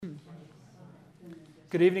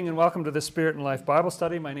Good evening and welcome to the Spirit and Life Bible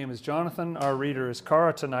Study. My name is Jonathan. Our reader is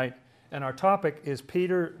Cara tonight, and our topic is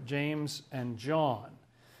Peter, James, and John.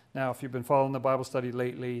 Now, if you've been following the Bible study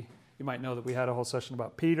lately, you might know that we had a whole session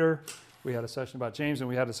about Peter, we had a session about James, and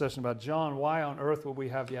we had a session about John. Why on earth will we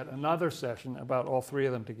have yet another session about all three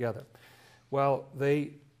of them together? Well,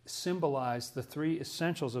 they symbolize the three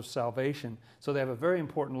essentials of salvation, so they have a very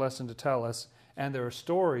important lesson to tell us, and there are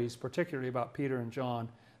stories, particularly about Peter and John,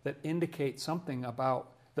 that indicate something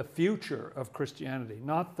about the future of Christianity,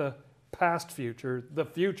 not the past future, the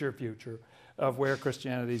future of where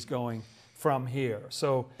Christianity is going from here.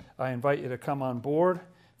 So I invite you to come on board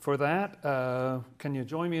for that. Can you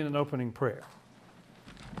join me in an opening prayer?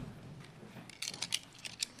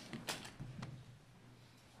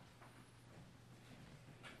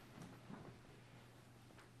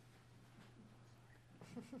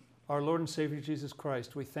 Our Lord and Savior Jesus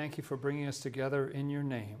Christ, we thank you for bringing us together in your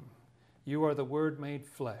name. You are the Word made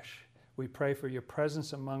flesh. We pray for your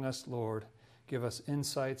presence among us, Lord. Give us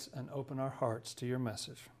insights and open our hearts to your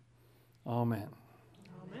message. Amen.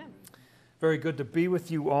 Amen. Very good to be with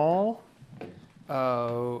you all.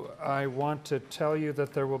 I want to tell you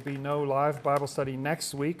that there will be no live Bible study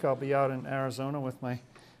next week. I'll be out in Arizona with my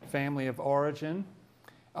family of origin.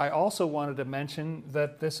 I also wanted to mention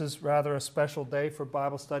that this is rather a special day for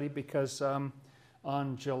Bible study because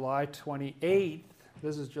on July 28th,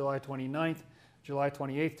 this is July 29th, July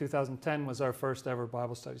 28th, 2010 was our first ever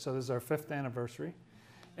Bible study. So this is our 5th anniversary.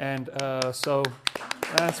 And so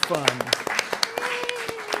that's fun.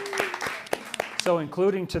 So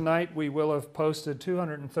including tonight, we will have posted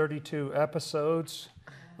 232 episodes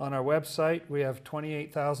on our website. We have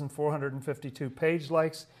 28,452 page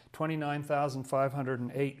likes,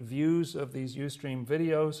 29,508 views of these Ustream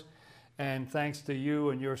videos. And thanks to you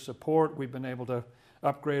and your support, we've been able to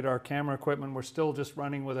upgrade our camera equipment. We're still just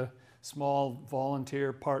running with a small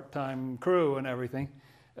volunteer part-time crew and everything.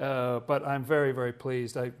 But I'm very, very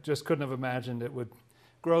pleased. I just couldn't have imagined it would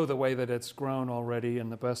grow the way that it's grown already,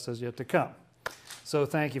 and the best is yet to come. So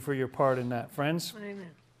thank you for your part in that, friends.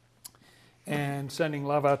 Amen. And sending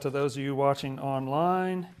love out to those of you watching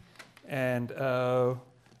online. And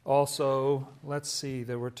also, let's see,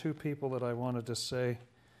 there were two people that I wanted to say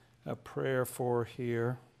a prayer for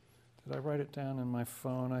here. Did I write it down in my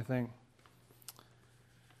phone, I think?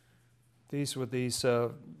 These were these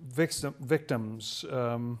victims.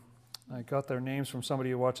 I got their names from somebody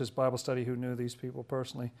who watches Bible study who knew these people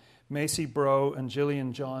personally. Macy Bro and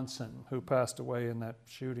Jillian Johnson, who passed away in that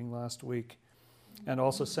shooting last week. And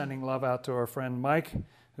also sending love out to our friend Mike,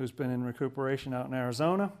 who's been in recuperation out in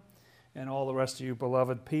Arizona, and all the rest of you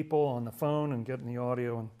beloved people on the phone and getting the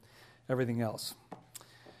audio and everything else.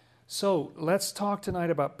 So let's talk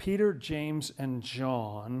tonight about Peter, James, and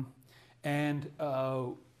John. And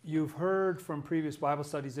you've heard from previous Bible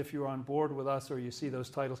studies, if you're on board with us or you see those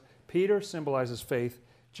titles, Peter symbolizes faith,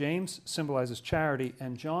 James symbolizes charity,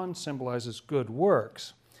 and John symbolizes good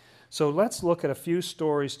works. So let's look at a few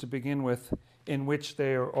stories to begin with in which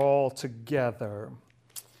they are all together.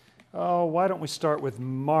 Oh, why don't we start with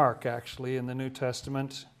Mark, actually, in the New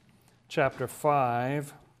Testament, chapter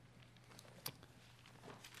 5.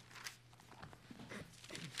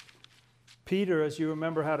 Peter, as you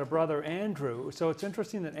remember, had a brother, Andrew. So it's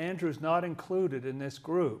interesting that Andrew's not included in this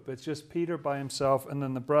group. It's just Peter by himself and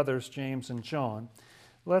then the brothers, James and John.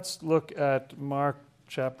 Let's look at Mark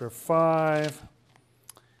chapter 5.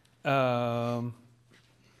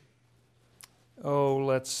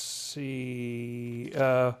 Let's see.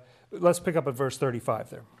 Let's pick up at verse 35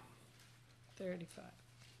 there. 35.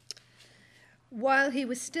 While he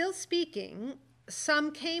was still speaking,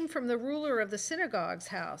 some came from the ruler of the synagogue's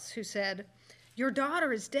house who said, "Your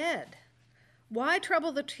daughter is dead. Why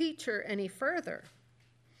trouble the teacher any further?"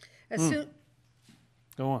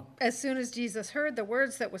 Go on. As soon as Jesus heard the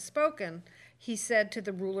words that were spoken, he said to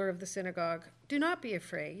the ruler of the synagogue, "Do not be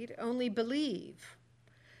afraid, only believe."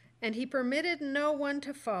 And he permitted no one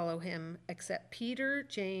to follow him except Peter,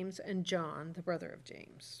 James, and John, the brother of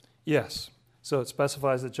James. Yes. So it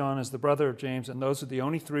specifies that John is the brother of James, and those are the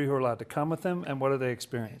only three who are allowed to come with him. And what do they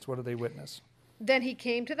experience? What do they witness? Then he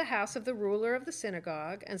came to the house of the ruler of the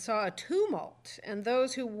synagogue and saw a tumult and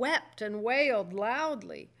those who wept and wailed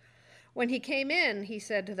loudly. When he came in, he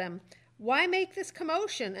said to them, "Why make this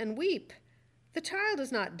commotion and weep? The child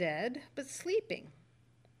is not dead, but sleeping."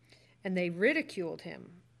 And they ridiculed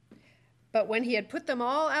him. But when he had put them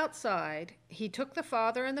all outside, he took the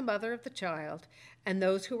father and the mother of the child and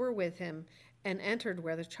those who were with him and entered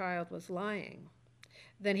where the child was lying.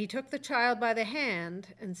 Then he took the child by the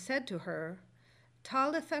hand and said to her,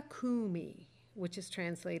 "Talitha cumi," which is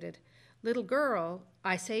translated, Little girl,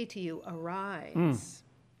 I say to you, arise.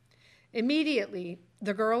 Immediately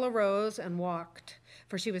the girl arose and walked,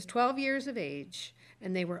 for she was 12 years of age,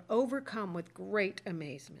 and they were overcome with great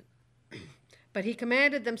amazement. But he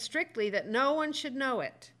commanded them strictly that no one should know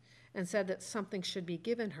it, and said that something should be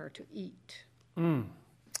given her to eat.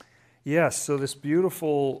 Yes, so this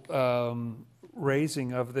beautiful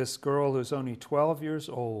raising of this girl who's only 12 years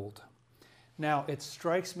old. Now, it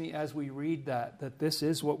strikes me as we read that this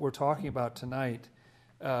is what we're talking about tonight.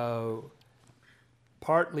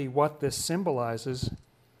 Partly what this symbolizes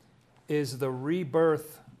is the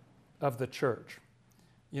rebirth of the church.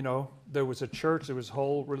 You know, there was a church, there was a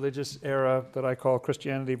whole religious era that I call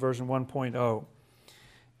Christianity version 1.0.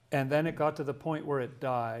 And then it got to the point where it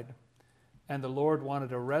died, and the Lord wanted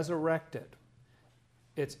to resurrect it.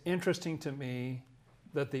 It's interesting to me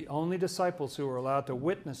that the only disciples who were allowed to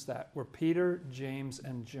witness that were Peter, James,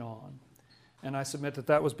 and John. And I submit that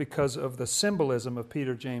that was because of the symbolism of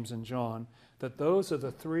Peter, James, and John, that those are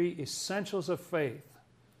the three essentials of faith.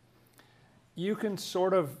 You can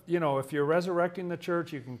sort of, you know, if you're resurrecting the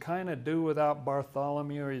church, you can kind of do without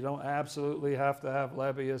Bartholomew, or you don't absolutely have to have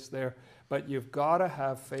Lebbaeus there, but you've got to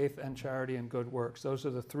have faith and charity and good works. Those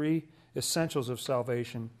are the three essentials of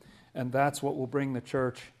salvation, and that's what will bring the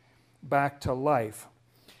church back to life.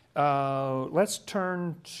 Let's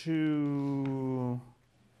turn to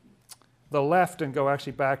the left and go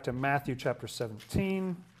actually back to Matthew chapter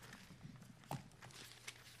 17.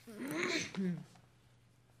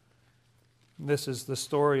 This is the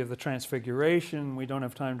story of the Transfiguration. We don't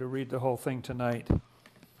have time to read the whole thing tonight,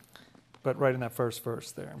 but right in that first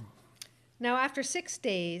verse there. Now after 6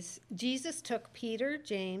 days, Jesus took Peter,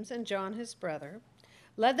 James, and John his brother,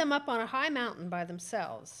 led them up on a high mountain by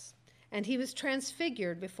themselves, and he was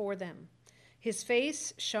transfigured before them. His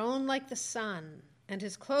face shone like the sun, and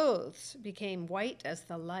his clothes became white as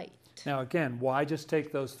the light. Now again, why just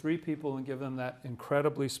take those three people and give them that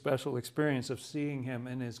incredibly special experience of seeing him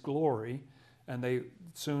in his glory, and they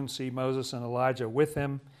soon see Moses and Elijah with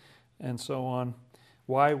him, and so on?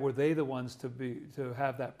 Why were they the ones to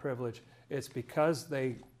have that privilege? It's because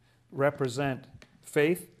they represent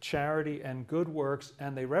faith, charity, and good works,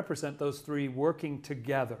 and they represent those three working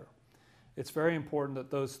together. It's very important that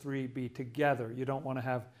those three be together. You don't want to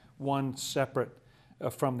have one separate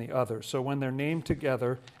from the other. So when they're named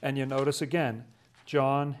together, and you notice again,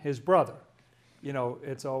 John, his brother. You know,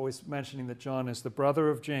 it's always mentioning that John is the brother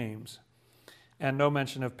of James, and no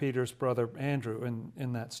mention of Peter's brother Andrew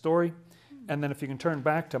in that story. And then if you can turn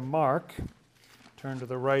back to Mark, turn to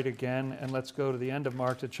the right again, and let's go to the end of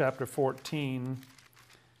Mark to chapter 14,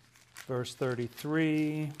 verse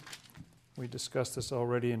 33. We discussed this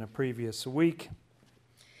already in a previous week.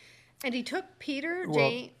 And he took Peter,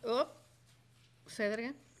 James... say that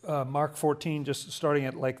again? Mark 14, just starting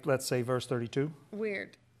at, like, let's say, verse 32.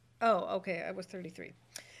 Weird. Oh, okay, I was 33.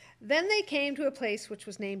 Then they came to a place which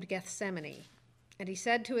was named Gethsemane, and he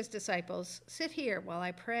said to his disciples, "Sit here while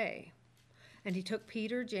I pray." And he took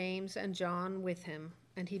Peter, James, and John with him,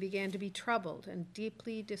 and he began to be troubled and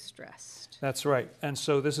deeply distressed. That's right. And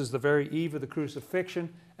so this is the very eve of the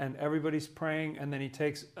crucifixion, and everybody's praying, and then he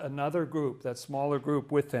takes another group, that smaller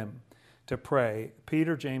group, with him to pray.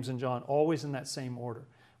 Peter, James, and John, always in that same order.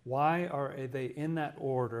 Why are they in that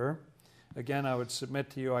order? Again, I would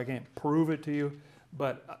submit to you, I can't prove it to you,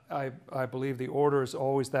 but I believe the order is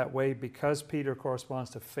always that way because Peter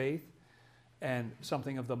corresponds to faith and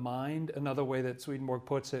something of the mind. Another way that Swedenborg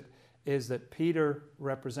puts it is that Peter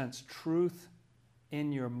represents truth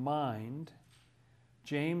in your mind,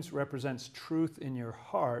 James represents truth in your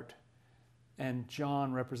heart, and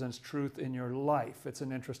John represents truth in your life. It's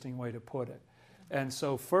an interesting way to put it. And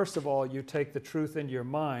so first of all, you take the truth into your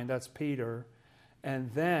mind, that's Peter,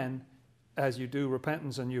 and then as you do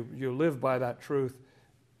repentance and you live by that truth,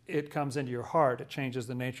 it comes into your heart, it changes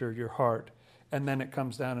the nature of your heart, and then it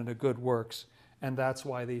comes down into good works. And that's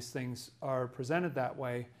why these things are presented that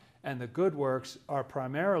way. And the good works are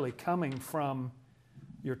primarily coming from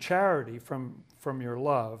your charity, from your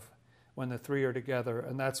love, when the three are together.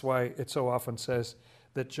 And that's why it so often says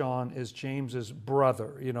that John is James's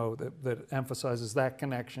brother, you know, that emphasizes that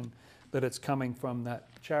connection, that it's coming from that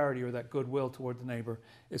charity or that goodwill toward the neighbor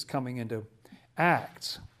is coming into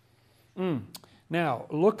Acts. Now,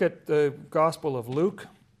 look at the Gospel of Luke,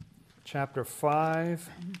 chapter 5,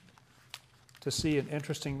 to see an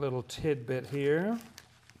interesting little tidbit here.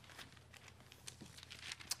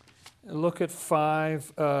 Look at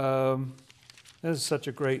 5. This is such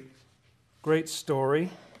a great story.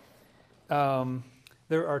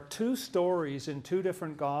 There are two stories in two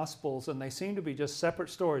different Gospels, and they seem to be just separate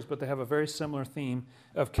stories, but they have a very similar theme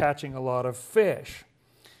of catching a lot of fish.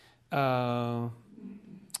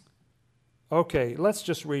 Okay, let's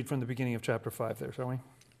just read from the beginning of chapter 5 there, shall we?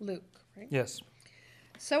 Luke, right? Yes.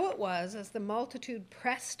 So it was, as the multitude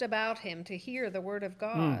pressed about him to hear the word of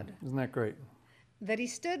God, Isn't that great? that he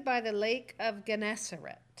stood by the lake of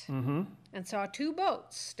Gennesaret and saw 2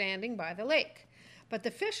 boats standing by the lake. But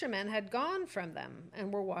the fishermen had gone from them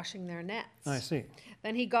and were washing their nets. I see.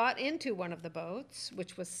 Then he got into one of the boats,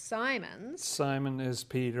 which was Simon's, Simon is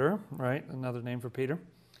Peter, right? Another name for Peter.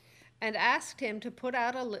 and asked him to put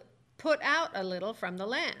out a little from the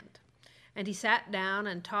land. And he sat down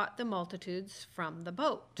and taught the multitudes from the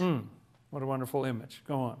boat. What a wonderful image.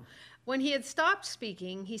 Go on. When he had stopped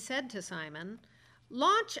speaking, he said to Simon,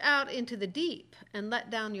 "Launch out into the deep and let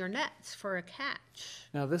down your nets for a catch."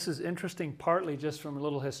 Now, this is interesting partly just from a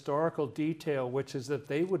little historical detail, which is that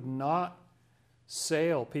they would not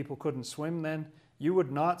sail. People couldn't swim then. You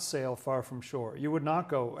would not sail far from shore. You would not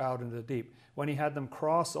go out into the deep. When he had them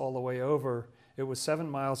cross all the way over, it was 7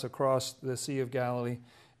 miles across the Sea of Galilee,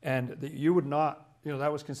 and you would not,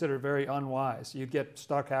 that was considered very unwise. You'd get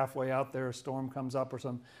stuck halfway out there, a storm comes up or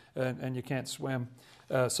something, and you can't swim.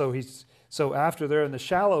 So after they're in the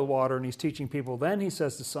shallow water and he's teaching people, then he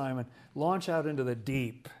says to Simon, launch out into the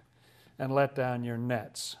deep and let down your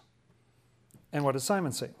nets. And what does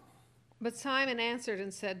Simon say? But Simon answered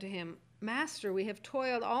and said to him, "Master, we have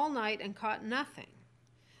toiled all night and caught nothing.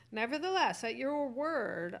 Nevertheless, at your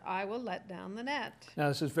word, I will let down the net." Now,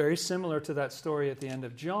 this is very similar to that story at the end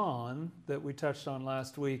of John that we touched on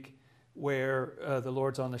last week, where the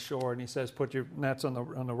Lord's on the shore and he says, put your nets on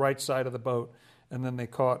the right side of the boat. And then they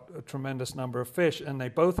caught a tremendous number of fish. And they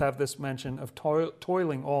both have this mention of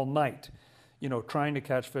toiling all night, trying to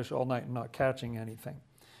catch fish all night and not catching anything.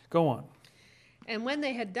 Go on. And when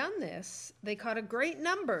they had done this, they caught a great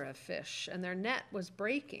number of fish, and their net was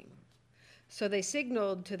breaking. So they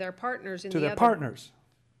signaled to their partners in the other... partners.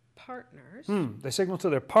 Partners? They signaled to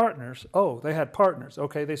their partners. Oh, they had partners.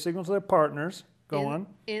 Okay, they signaled to their partners. Go on.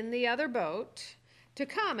 In the other boat to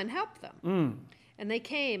come and help them. And they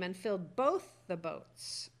came and filled both the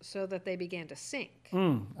boats so that they began to sink.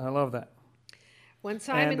 I love that. When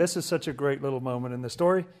Simon... And this is such a great little moment in the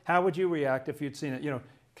story. How would you react if you'd seen it?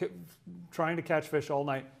 Trying to catch fish all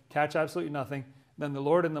night, catch absolutely nothing. Then the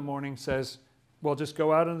Lord in the morning says, well, just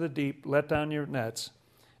go out into the deep, let down your nets.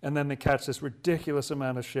 And then they catch this ridiculous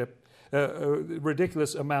amount of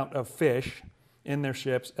fish in their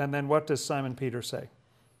ships. And then what does Simon Peter say?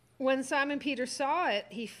 When Simon Peter saw it,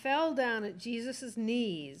 he fell down at Jesus'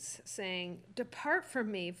 knees, saying, "Depart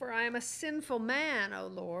from me, for I am a sinful man, O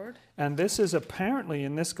Lord." And this is apparently,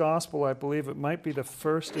 in this gospel, I believe it might be the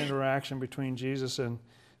first interaction between Jesus and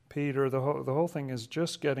Peter. The whole thing is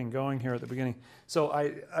just getting going here at the beginning. So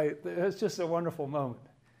it's just a wonderful moment,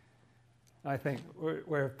 I think,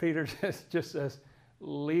 where Peter just says,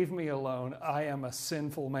 "Leave me alone. I am a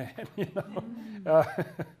sinful man."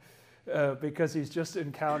 Because he's just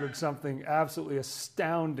encountered something absolutely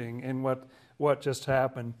astounding in what just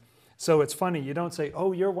happened. So it's funny, you don't say,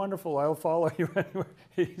 "Oh, you're wonderful, I'll follow you anywhere."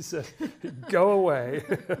 He says, "Go away.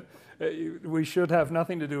 We should have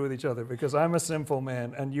nothing to do with each other because I'm a sinful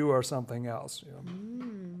man and you are something else."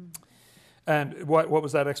 And what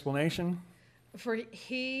was that explanation? For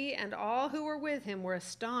he and all who were with him were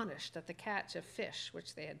astonished at the catch of fish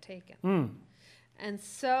which they had taken. And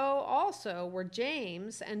so also were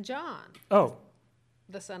James and John,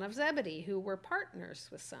 the son of Zebedee, who were partners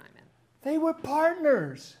with Simon. They were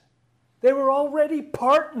partners. They were already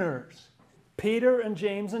partners. Peter and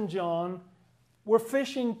James and John were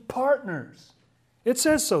fishing partners. It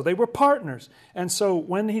says so. They were partners. And so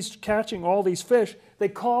when he's catching all these fish, they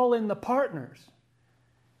call in the partners.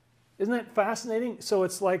 Isn't that fascinating? So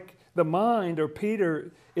it's like the mind, or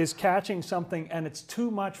Peter, is catching something and it's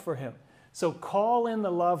too much for him. So call in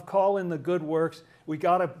the love, call in the good works. We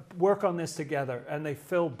got to work on this together. And they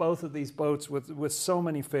fill both of these boats with so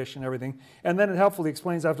many fish and everything. And then it helpfully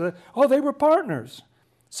explains after that, they were partners.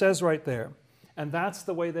 Says right there. And that's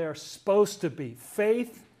the way they are supposed to be.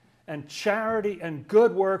 Faith and charity and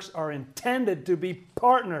good works are intended to be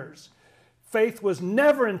partners. Faith was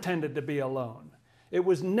never intended to be alone. It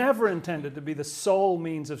was never intended to be the sole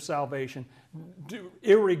means of salvation,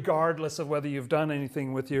 irregardless of whether you've done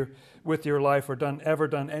anything with your life or ever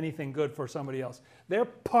done anything good for somebody else. They're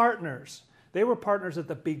partners. They were partners at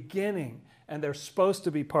the beginning, and they're supposed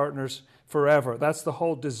to be partners forever. That's the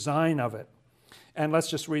whole design of it. And let's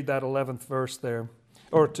just read that 11th verse there,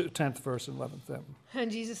 or 10th verse and 11th there.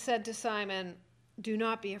 And Jesus said to Simon, "Do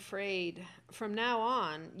not be afraid. From now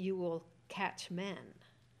on you will catch men."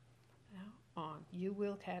 on. You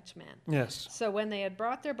will catch men. Yes. So when they had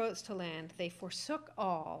brought their boats to land, they forsook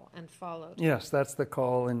all and followed him. Yes, that's the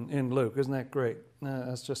call in Luke. Isn't that great?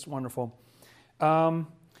 That's just wonderful. And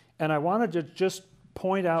I wanted to just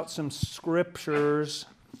point out some scriptures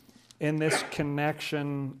in this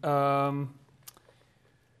connection.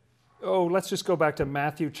 Let's just go back to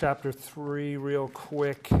Matthew chapter 3 real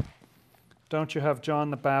quick. Don't you have John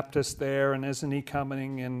the Baptist there? And isn't he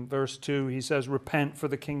coming in verse 2? He says, repent, for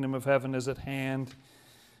the kingdom of heaven is at hand.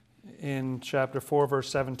 In chapter 4, verse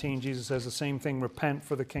 17, Jesus says the same thing, repent,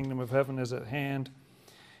 for the kingdom of heaven is at hand.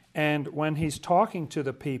 And when he's talking to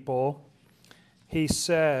the people, he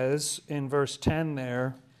says in verse 10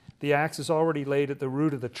 there, the axe is already laid at the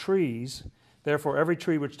root of the trees. Therefore, every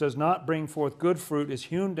tree which does not bring forth good fruit is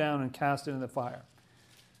hewn down and cast into the fire.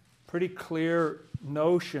 Pretty clear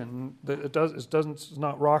notion that it's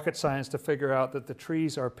not rocket science to figure out that the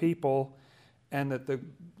trees are people and that the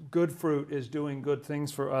good fruit is doing good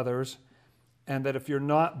things for others, and that if you're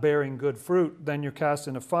not bearing good fruit, then you're cast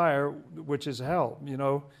in a fire, which is hell.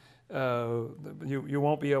 You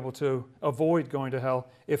won't be able to avoid going to hell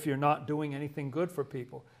if you're not doing anything good for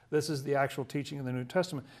people. This is the actual teaching of the New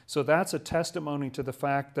Testament. So that's a testimony to the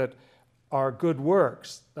fact that our good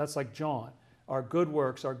works, that's like John, our good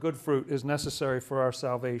works, our good fruit is necessary for our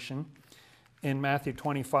salvation. In Matthew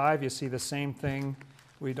 25, you see the same thing.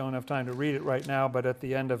 We don't have time to read it right now, but at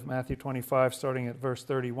the end of Matthew 25, starting at verse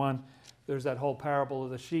 31, there's that whole parable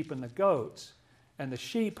of the sheep and the goats. And the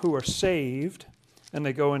sheep who are saved and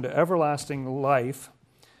they go into everlasting life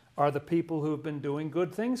are the people who have been doing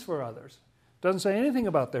good things for others. Doesn't say anything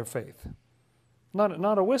about their faith.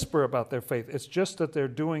 Not a whisper about their faith. It's just that they're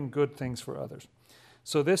doing good things for others.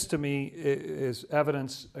 So this to me is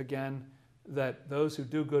evidence, again, that those who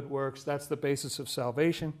do good works, that's the basis of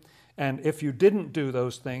salvation. And if you didn't do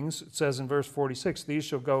those things, it says in verse 46, these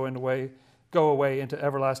shall go away into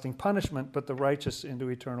everlasting punishment, but the righteous into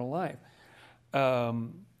eternal life.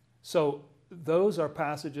 So those are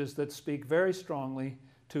passages that speak very strongly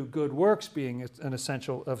to good works being an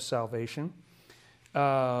essential of salvation.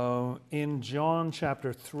 In John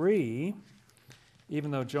chapter 3,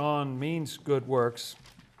 even though John means good works,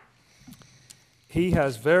 he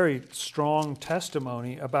has very strong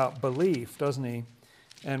testimony about belief, doesn't he?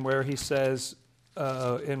 And where he says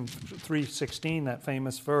in 3:16, that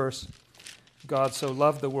famous verse, God so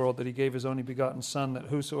loved the world that he gave his only begotten Son, that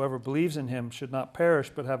whosoever believes in him should not perish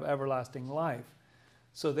but have everlasting life.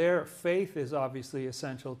 So their faith is obviously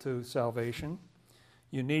essential to salvation.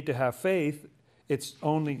 You need to have faith. It's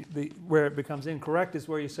only where it becomes incorrect is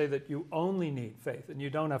where you say that you only need faith and you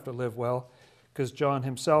don't have to live well, because John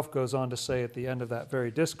himself goes on to say at the end of that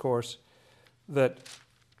very discourse that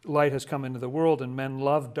light has come into the world and men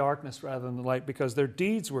love darkness rather than the light because their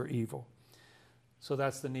deeds were evil. So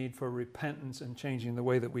that's the need for repentance and changing the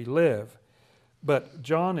way that we live. But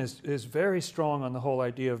John is very strong on the whole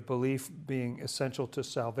idea of belief being essential to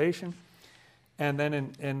salvation. And then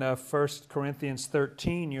in 1 Corinthians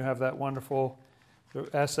 13, you have that wonderful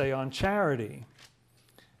essay on charity.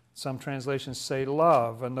 Some translations say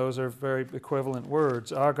love, and those are very equivalent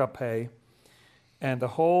words, agape. And the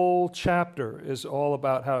whole chapter is all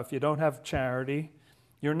about how if you don't have charity,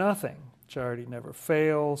 you're nothing. Charity never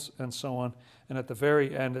fails, and so on. And at the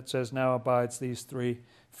very end it says, now abides these three,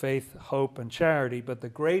 faith, hope, and charity. But the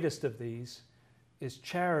greatest of these is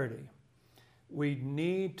charity. We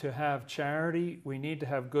need to have charity, we need to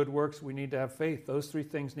have good works, we need to have faith. Those three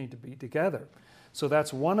things need to be together. So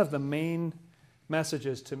that's one of the main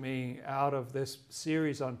messages to me out of this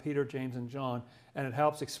series on Peter, James, and John. And it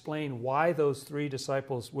helps explain why those three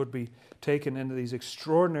disciples would be taken into these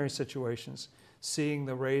extraordinary situations, seeing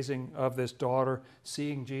the raising of this daughter,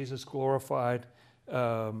 seeing Jesus glorified,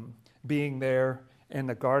 being there in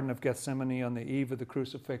the Garden of Gethsemane on the eve of the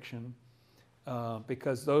crucifixion,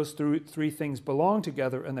 because those three things belong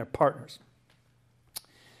together and they're partners.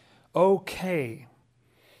 Okay,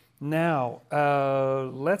 now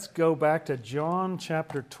let's go back to John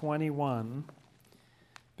chapter 21,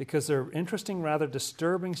 because there are interesting, rather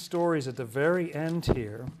disturbing stories at the very end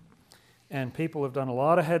here, and people have done a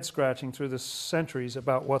lot of head scratching through the centuries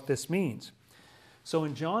about what this means. So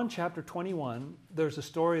in John chapter 21, there's a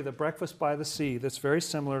story of the breakfast by the sea that's very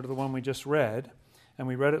similar to the one we just read. And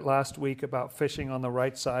we read it last week about fishing on the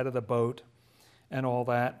right side of the boat and all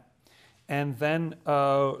that. And then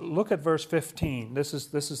look at verse 15. This is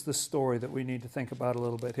the story that we need to think about a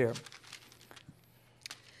little bit here.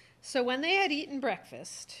 So when they had eaten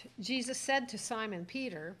breakfast, Jesus said to Simon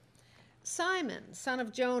Peter, Simon, son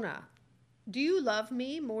of Jonah, do you love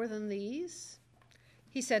me more than these?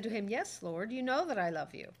 He said to him, Yes, Lord, you know that I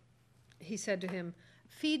love you. He said to him,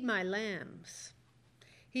 "Feed my lambs."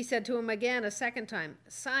 He said to him again a second time,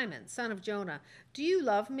 "Simon, son of Jonah, do you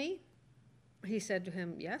love me?" He said to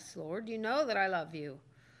him, "Yes, Lord, you know that I love you."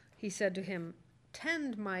 He said to him,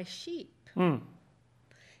 "Tend my sheep."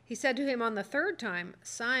 He said to him on the third time,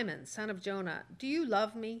 "Simon, son of Jonah, do you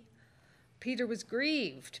love me?" Peter was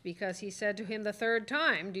grieved because he said to him the third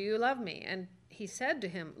time, "Do you love me?" And he said to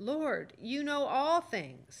him, "Lord, you know all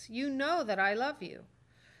things. You know that I love you."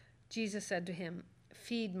 Jesus said to him,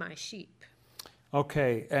 "Feed my sheep."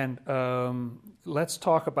 Okay, and let's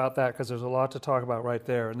talk about that because there's a lot to talk about right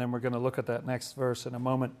there, and then we're going to look at that next verse in a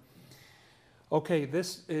moment. Okay,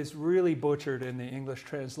 this is really butchered in the English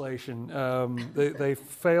translation. They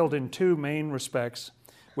failed in two main respects,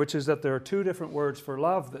 which is that there are two different words for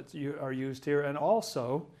love that are used here, and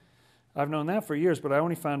also, I've known that for years, but I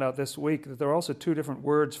only found out this week that there are also two different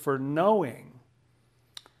words for knowing.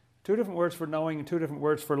 Two different words for knowing and two different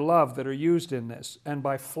words for love that are used in this. And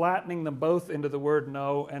by flattening them both into the word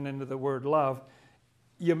know and into the word love,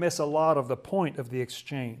 you miss a lot of the point of the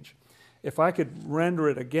exchange. If I could render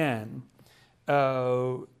it again,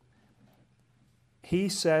 he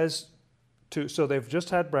says so they've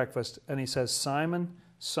just had breakfast, and he says, "Simon,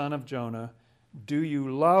 son of Jonah, do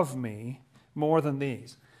you love me more than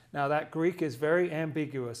these?" Now that Greek is very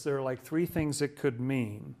ambiguous. There are like three things it could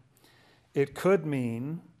mean. It could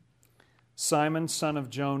mean, "Simon, son of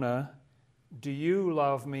Jonah, do you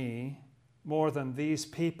love me more than these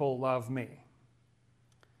people love me?"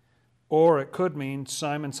 Or it could mean,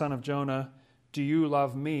 "Simon, son of Jonah, do you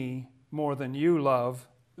love me more than you love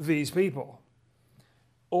these people?"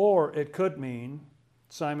 Or it could mean,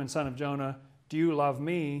 "Simon, son of Jonah, do you love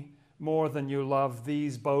me more than you love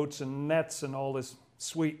these boats and nets and all this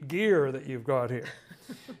sweet gear that you've got here?"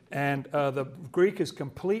 And the Greek is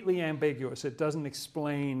completely ambiguous. It doesn't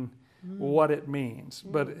explain what it means,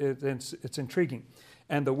 but it's intriguing.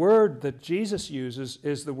 And the word that Jesus uses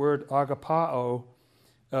is the word agapao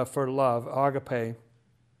for love, agape.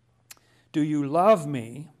 "Do you love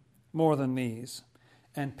me more than these?"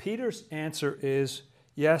 And Peter's answer is,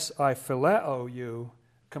 "Yes, I phileo you,"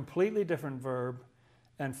 completely different verb.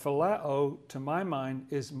 And phileo, to my mind,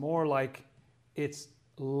 is more like it's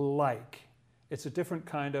like. It's a different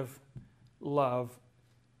kind of love.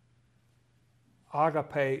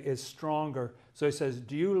 Agape is stronger. So he says,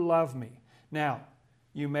 "Do you love me?" Now,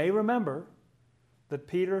 you may remember that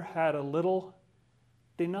Peter had a little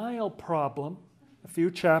denial problem a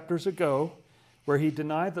few chapters ago where he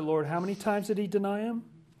denied the Lord. How many times did he deny him?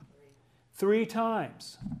 3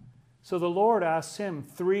 times. So the Lord asks him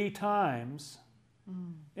 3 times.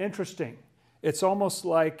 Interesting. It's almost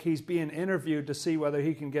like he's being interviewed to see whether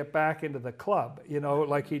he can get back into the club. You know,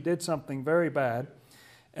 like he did something very bad.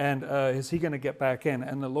 And is he going to get back in?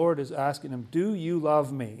 And the Lord is asking him, "Do you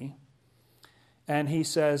love me?" And he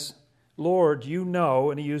says, "Lord, you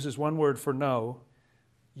know," and he uses one word for know,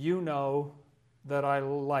 "you know that I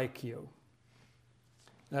like you."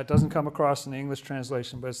 That doesn't come across in the English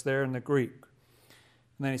translation, but it's there in the Greek.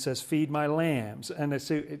 And then he says, "Feed my lambs." And it's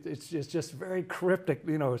just very cryptic.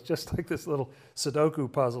 You know, it's just like this little Sudoku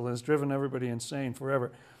puzzle, and it's driven everybody insane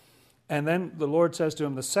forever. And then the Lord says to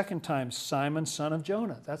him the second time, "Simon, son of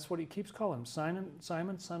Jonah." That's what he keeps calling him,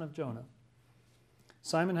 Simon, son of Jonah.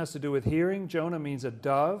 Simon has to do with hearing. Jonah means a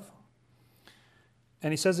dove.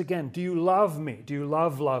 And he says again, "Do you love me? Do you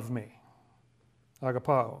love me?"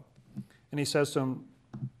 Agapao. And he says to him,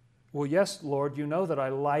 "Well, yes, Lord, you know that I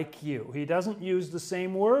like you." He doesn't use the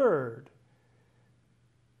same word.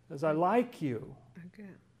 He says, "I like you." Okay.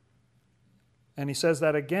 And he says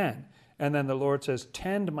that again. And then the Lord says,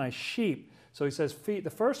 "Tend my sheep." So he says, feed.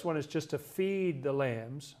 The first one is just to feed the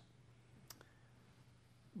lambs,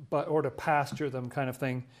 or to pasture them kind of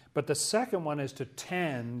thing. But the second one is to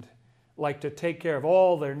tend, like to take care of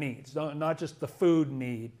all their needs, not just the food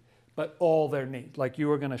need, but all their needs, like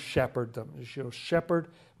you are going to shepherd them. You'll shepherd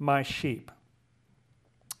my sheep.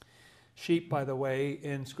 Sheep, by the way,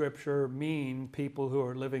 in Scripture mean people who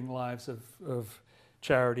are living lives of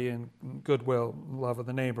charity and goodwill, love of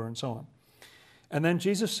the neighbor, and so on. And then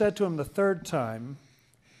Jesus said to him the third time,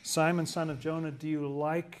 "Simon, son of Jonah, do you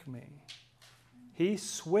like me?" He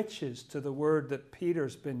switches to the word that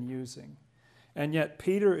Peter's been using. And yet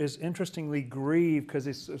Peter is interestingly grieved because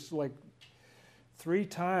it's like 3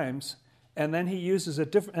 times. And then he uses a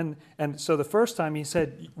different, and so the first time he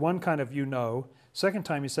said one kind of "you know," second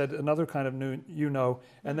time he said another kind of "you know,"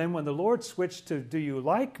 and then when the Lord switched to "do you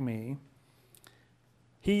like me,"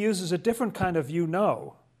 he uses a different kind of "you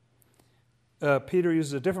know." Peter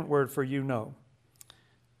uses a different word for "you know."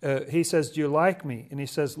 He says, "Do you like me?" And he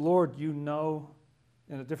says, "Lord, you know,"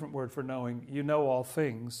 in a different word for knowing, "you know all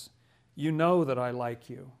things. You know that I like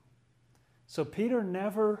you. So Peter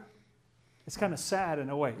never, it's kind of sad in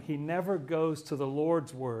a way, he never goes to the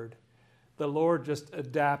Lord's word. The Lord just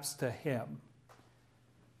adapts to him.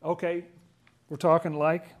 Okay, we're talking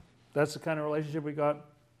like, that's the kind of relationship we got.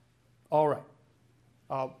 All right,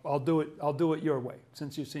 I'll do it your way,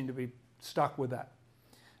 since you seem to be stuck with that.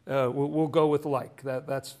 We'll go with like.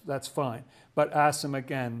 That's fine. But ask him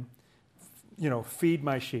again, feed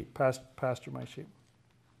my sheep, pasture my sheep.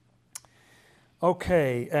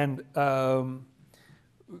 Okay, and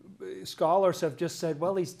scholars have just said,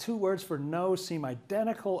 well, these two words for no seem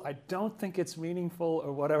identical. I don't think it's meaningful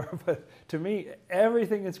or whatever, but to me,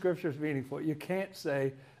 everything in Scripture is meaningful. You can't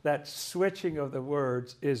say that switching of the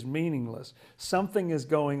words is meaningless. Something is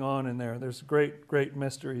going on in there. There's great, great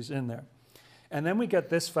mysteries in there. And then we get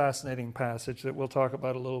this fascinating passage that we'll talk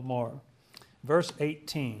about a little more. Verse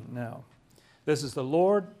 18 now. This is the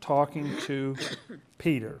Lord talking to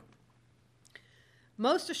Peter.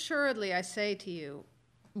 Most assuredly, I say to you,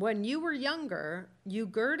 when you were younger, you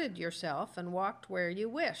girded yourself and walked where you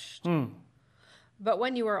wished. But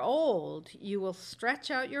when you are old, you will stretch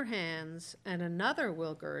out your hands, and another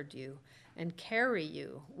will gird you and carry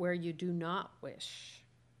you where you do not wish.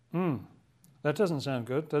 That doesn't sound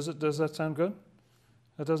good, does it? Does that sound good?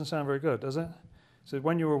 That doesn't sound very good, does it? So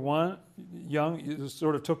when you were young, you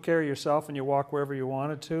sort of took care of yourself and you walk wherever you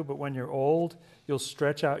wanted to, but when you're old, you'll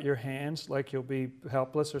stretch out your hands like you'll be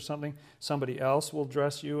helpless or something. Somebody else will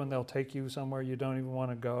dress you and they'll take you somewhere you don't even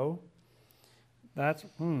want to go. That's,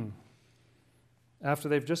 After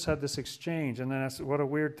they've just had this exchange, and then what a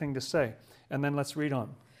weird thing to say. And then let's read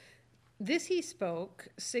on. This he spoke,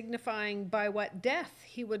 signifying by what death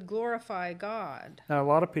he would glorify God. Now, a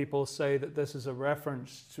lot of people say that this is a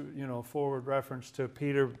reference to, forward reference to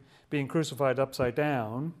Peter being crucified upside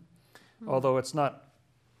down, although it's not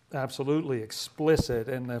absolutely explicit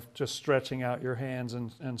in the just stretching out your hands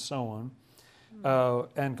and so on.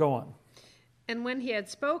 And go on. And when he had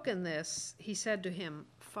spoken this, he said to him,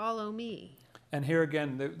 "Follow me." And here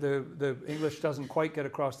again, the English doesn't quite get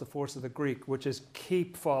across the force of the Greek, which is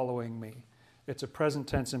keep following me. It's a present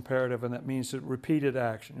tense imperative, and that means a repeated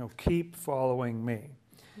action. Keep following me.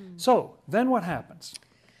 So, then what happens?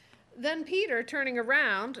 Then Peter, turning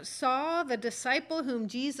around, saw the disciple whom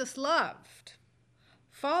Jesus loved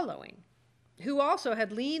following, who also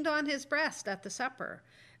had leaned on his breast at the supper,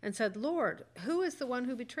 and said, "Lord, who is the one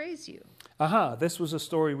who betrays you?" This was a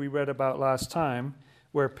story we read about last time,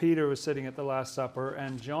 where Peter was sitting at the Last Supper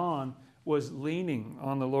and John was leaning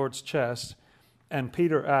on the Lord's chest, and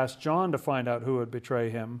Peter asked John to find out who would betray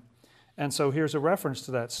him. And so here's a reference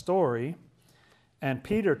to that story. And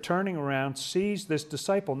Peter, turning around, sees this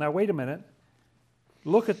disciple. Now, wait a minute.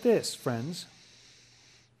 Look at this, friends.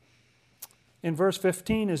 In verse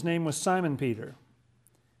 15, his name was Simon Peter,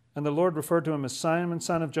 and the Lord referred to him as Simon,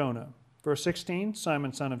 son of Jonah. Verse 16,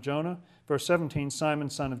 Simon, son of Jonah. Verse 17, Simon,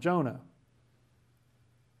 son of Jonah.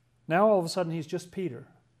 Now all of a sudden he's just Peter.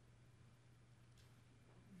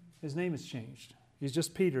 His name has changed. He's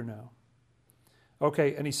just Peter now.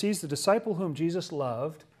 Okay, and he sees the disciple whom Jesus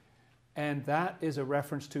loved, and that is a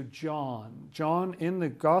reference to John. John, in the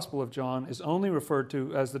Gospel of John, is only referred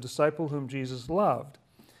to as the disciple whom Jesus loved.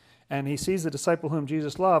 And he sees the disciple whom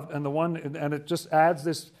Jesus loved, and it just adds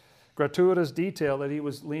this gratuitous detail that he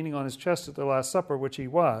was leaning on his chest at the Last Supper, which he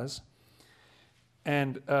was.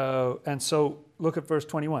 And so look at verse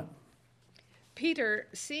 21. Peter,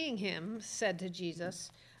 seeing him, said to Jesus,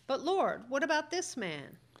 "But Lord, what about this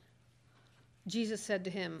man?" Jesus said to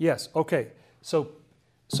him, Yes, okay. So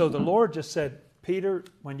the Lord just said, Peter,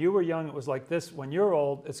 when you were young, it was like this. When you're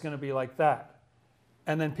old, it's going to be like that.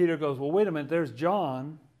 And then Peter goes, well, wait a minute, there's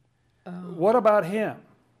John. What about him?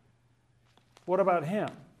 What about him?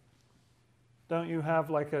 Don't you have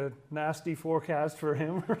like a nasty forecast for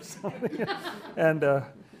him or something? And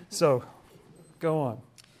so, go on.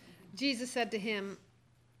 Jesus said to him,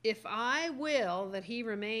 "If I will that he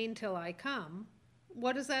remain till I come,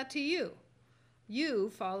 what is that to you? You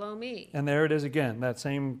follow me." And there it is again, that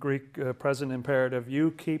same Greek present imperative.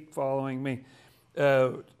 You keep following me.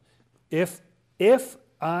 If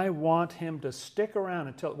I want him to stick around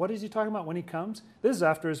until, what is he talking about when he comes? This is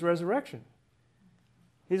after his resurrection.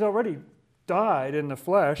 He's already died in the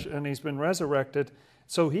flesh and he's been resurrected.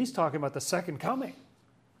 So he's talking about the second coming,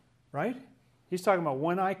 right? He's talking about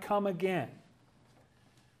when I come again.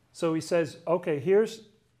 So he says, okay, here's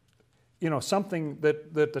something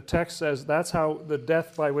that the text says, that's how the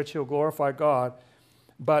death by which he'll glorify God.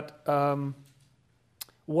 But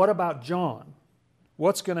what about John?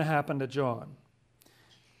 What's going to happen to John?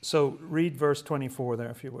 So read verse 24 there,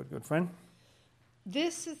 if you would, good friend.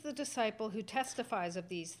 This is the disciple who testifies of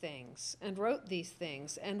these things and wrote these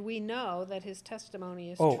things, and we know that his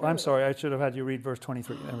testimony is true. Oh, I'm sorry. I should have had you read verse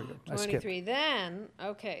 23. There we go. I skipped. 23. Then,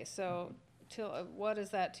 okay, so what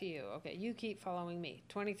is that to you? Okay, you keep following me.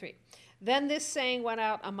 23. Then this saying went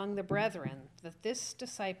out among the brethren, that this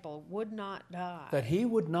disciple would not die. That he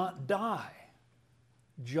would not die.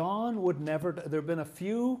 John would never die. There have been a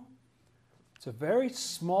few, it's a very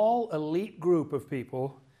small elite group of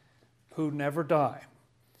people who never die.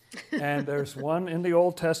 And there's one in the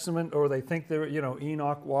Old Testament, or they think they're,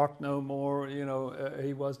 Enoch walked no more,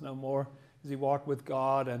 he was no more, as he walked with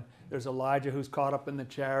God. And there's Elijah who's caught up in the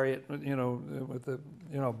chariot, with the,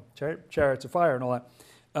 chariots of fire and all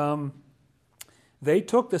that. They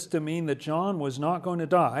took this to mean that John was not going to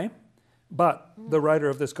die, but the writer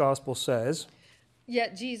of this gospel says,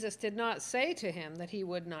 Yet Jesus did not say to him that he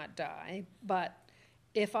would not die, but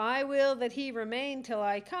if I will that he remain till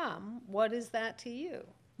I come, what is that to you?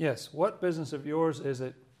 Yes, what business of yours is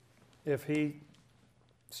it if he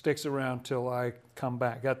sticks around till I come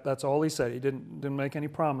back? That's all he said. He didn't make any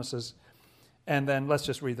promises. And then let's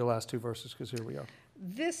just read the last two verses, because here we are.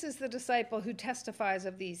 This is the disciple who testifies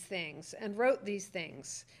of these things and wrote these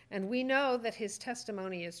things, and we know that his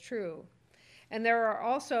testimony is true. And there are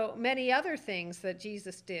also many other things that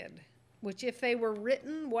Jesus did, which if they were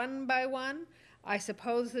written one by one, I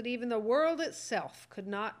suppose that even the world itself could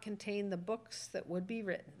not contain the books that would be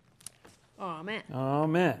written. Amen.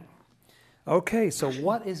 Amen. Okay, so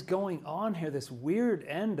what is going on here? This weird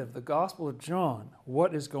end of the Gospel of John.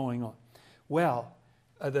 What is going on? Well,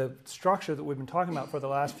 the structure that we've been talking about for the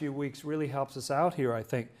last few weeks really helps us out here, I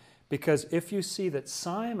think, because if you see that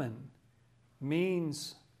Simon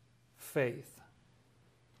means faith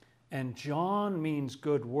and John means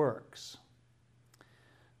good works,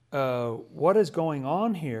 what is going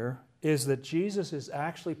on here is that Jesus is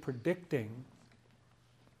actually predicting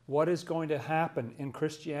what is going to happen in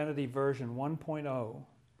Christianity version 1.0,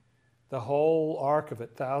 the whole arc of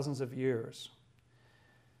it, thousands of years.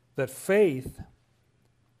 That faith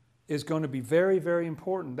is going to be very, very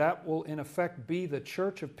important. That will, in effect, be the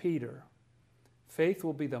church of Peter. Faith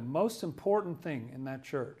will be the most important thing in that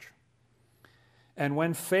church. And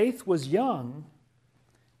when faith was young,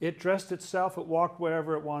 it dressed itself, it walked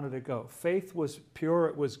wherever it wanted to go. Faith was pure,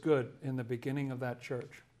 it was good in the beginning of that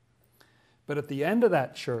church. But at the end of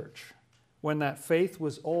that church, when that faith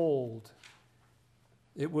was old,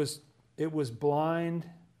 it was blind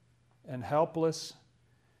and helpless,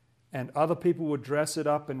 and other people would dress it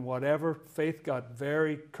up in whatever. Faith got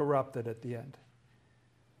very corrupted at the end.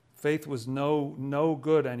 Faith was no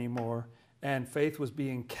good anymore, and faith was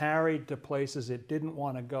being carried to places it didn't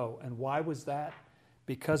want to go. And why was that?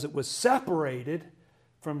 Because it was separated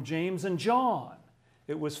from James and John.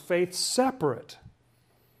 It was faith separate.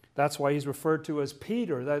 That's why he's referred to as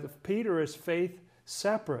Peter. That Peter is faith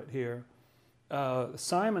separate here.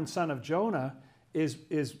 Simon, son of Jonah,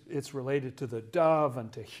 it's related to the dove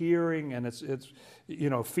and to hearing, and it's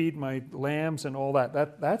feed my lambs and all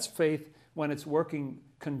that. That's faith when it's working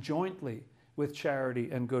conjointly with charity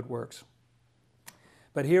and good works.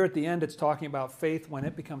 But here at the end, it's talking about faith when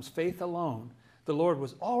it becomes faith alone. The Lord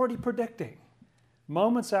was already predicting,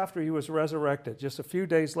 moments after he was resurrected, just a few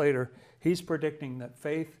days later, he's predicting that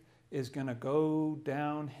faith is going to go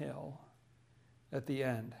downhill at the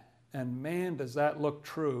end. And man, does that look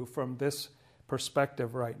true from this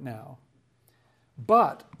perspective right now.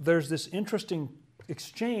 But there's this interesting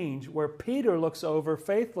exchange where Peter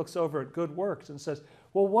faith looks over at good works and says,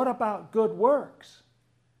 well, what about good works?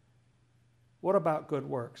 What about good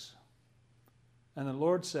works? And the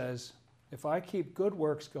Lord says, if I keep good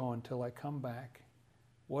works going till I come back,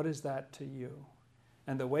 what is that to you?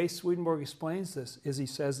 And the way Swedenborg explains this is he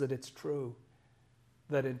says that it's true.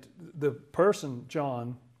 That the person,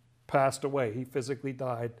 John, passed away. He physically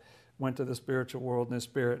died, went to the spiritual world in his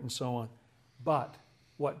spirit and so on. But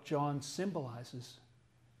what John symbolizes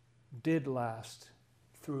did last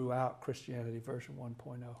throughout Christianity version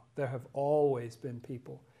 1.0. There have always been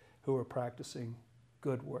people who are practicing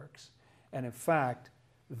good works. And in fact,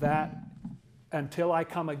 that until I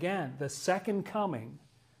come again, the second coming,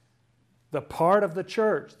 the part of the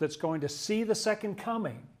church that's going to see the second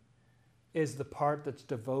coming is the part that's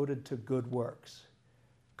devoted to good works.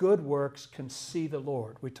 Good works can see the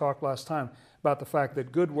Lord. We talked last time about the fact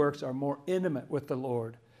that good works are more intimate with the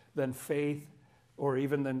Lord than faith or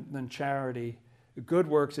even than charity. Good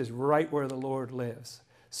works is right where the Lord lives.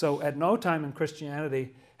 So at no time in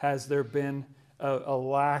Christianity has there been a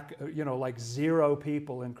lack, like zero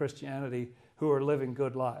people in Christianity who are living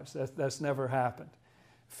good lives. That's never happened.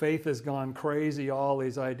 faith has gone crazy, all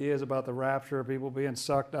these ideas about the rapture, people being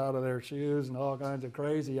sucked out of their shoes and all kinds of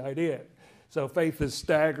crazy ideas. So faith is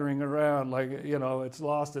staggering around like, it's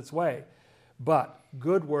lost its way. But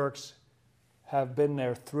good works have been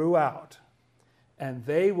there throughout, and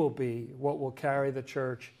they will be what will carry the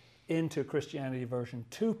church into Christianity version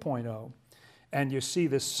 2.0. And you see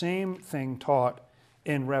the same thing taught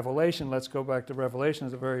in Revelation. Let's go back to Revelation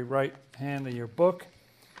at the very right hand of your book,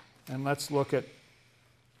 and let's look at,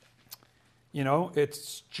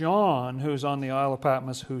 it's John who's on the Isle of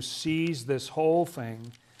Patmos who sees this whole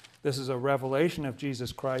thing. This is a revelation of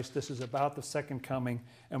Jesus Christ. This is about the second coming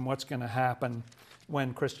and what's going to happen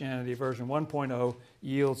when Christianity version 1.0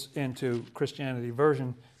 yields into Christianity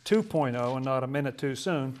version 2.0, and not a minute too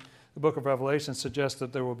soon. The book of Revelation suggests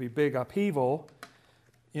that there will be big upheaval.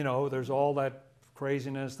 There's all that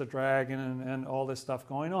craziness, the dragon, and all this stuff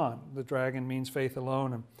going on. The dragon means faith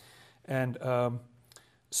alone. And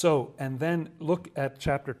then look at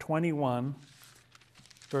chapter 21,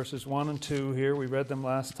 verses 1 and 2 here. We read them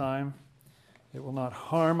last time. It will not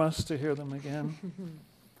harm us to hear them again.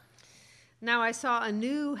 Now I saw a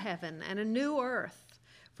new heaven and a new earth,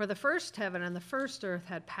 for the first heaven and the first earth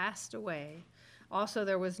had passed away. Also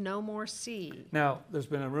there was no more sea. Now, there's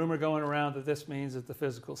been a rumor going around that this means that the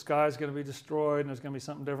physical sky is going to be destroyed and there's going to be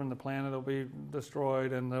something different. The planet will be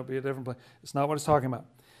destroyed and there'll be a different planet. It's not what it's talking about.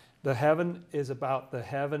 The heaven is about the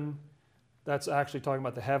heaven. That's actually talking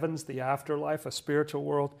about the heavens, the afterlife, a spiritual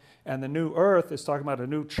world. And the new earth is talking about a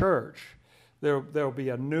new church. There'll be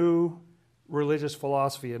a new religious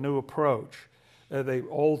philosophy, a new approach. The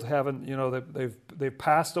old heaven, they've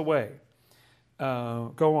passed away.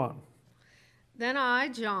 Go on. Then I,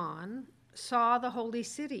 John, saw the holy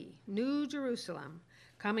city, New Jerusalem,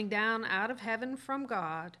 coming down out of heaven from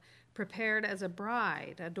God, prepared as a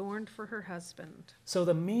bride adorned for her husband. So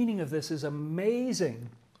the meaning of this is amazing.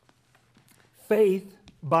 Faith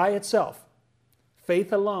by itself,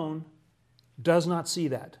 faith alone, does not see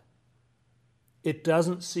that. It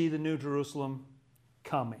doesn't see the New Jerusalem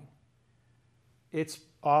coming. It's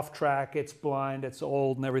off track, it's blind, it's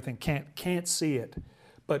old and everything. Can't see it.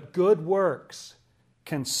 But good works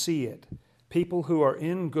can see it. People who are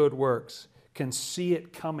in good works can see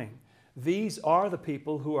it coming. These are the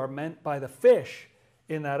people who are meant by the fish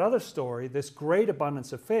in that other story. This great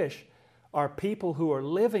abundance of fish are people who are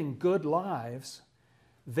living good lives.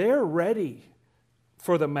 They're ready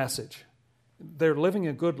for the message. They're living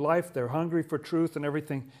a good life. They're hungry for truth and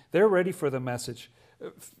everything. They're ready for the message.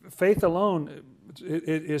 Faith alone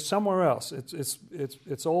is somewhere else.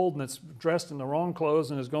 It's old and it's dressed in the wrong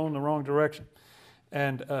clothes and is going the wrong direction.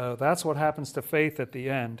 And that's what happens to faith at the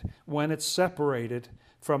end when it's separated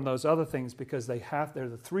from those other things, because they're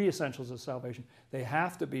the three essentials of salvation. They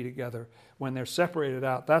have to be together. When they're separated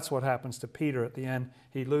out, that's what happens to Peter at the end.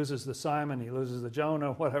 He loses the Simon, he loses the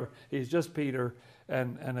Jonah, whatever. He's just Peter,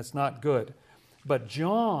 and it's not good. But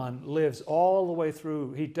John lives all the way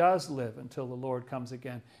through. He does live until the Lord comes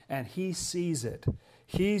again, and he sees it.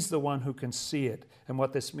 He's the one who can see it. And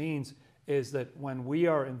what this means is that when we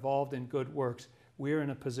are involved in good works, we're in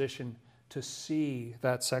a position to see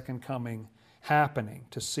that second coming happening,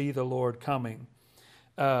 to see the Lord coming.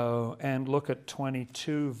 And look at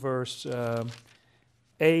 22, verse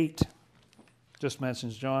 8. Just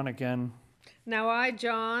mentions John again. Now I,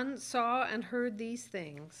 John, saw and heard these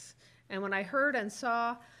things. And when I heard and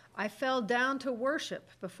saw, I fell down to worship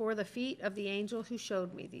before the feet of the angel who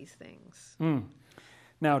showed me these things.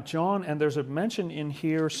 Now, John, and there's a mention in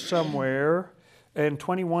here somewhere in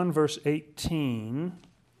 21, verse 18.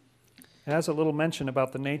 It has a little mention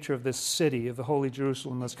about the nature of this city, of the holy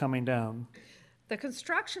Jerusalem that's coming down. The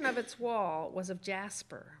construction of its wall was of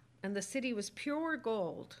jasper, and the city was pure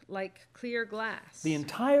gold, like clear glass. The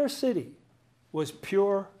entire city was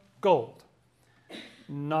pure gold.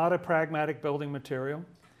 Not a pragmatic building material,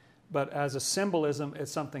 but as a symbolism,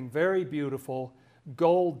 it's something very beautiful.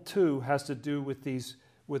 Gold, too, has to do with these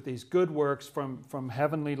good works from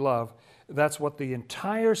heavenly love. That's what the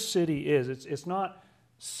entire city is. It's not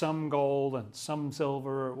some gold and some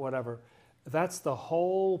silver or whatever. That's the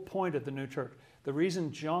whole point of the new church. The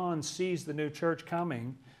reason John sees the new church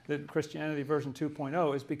coming, the Christianity version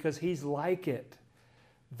 2.0, is because he's like it.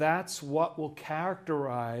 That's what will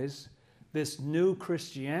characterize this new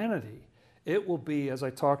Christianity. It will be, as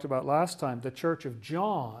I talked about last time, the church of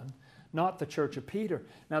John, not the church of Peter.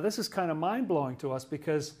 Now, this is kind of mind-blowing to us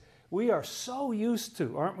because we are so used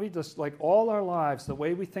to, aren't we, just like all our lives, the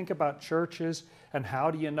way we think about churches and how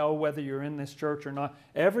do you know whether you're in this church or not,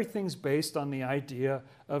 everything's based on the idea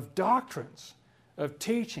of doctrines, of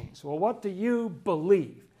teachings. Well, what do you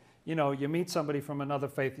believe? you meet somebody from another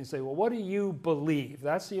faith and you say, well, what do you believe?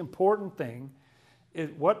 That's the important thing.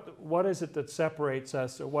 What is it that separates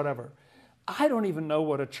us or whatever? I don't even know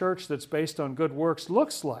what a church that's based on good works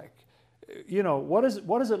looks like. What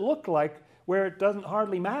does it look like where it doesn't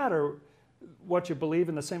hardly matter what you believe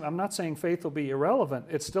in the same? I'm not saying faith will be irrelevant.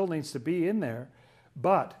 It still needs to be in there.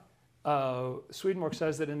 But Swedenborg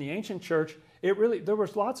says that in the ancient church, there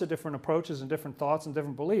was lots of different approaches and different thoughts and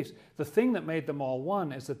different beliefs. The thing that made them all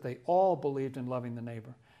one is that they all believed in loving the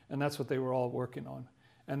neighbor. And that's what they were all working on.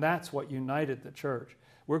 And that's what united the church.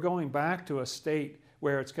 We're going back to a state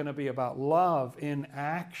where it's going to be about love in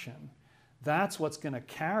action. That's what's going to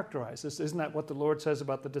characterize this. Isn't that what the Lord says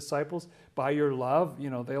about the disciples? By your love,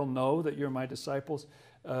 they'll know that you're my disciples.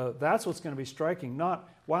 That's what's going to be striking. Not,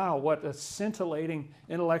 wow, what a scintillating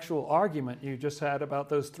intellectual argument you just had about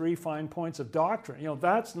those 3 fine points of doctrine.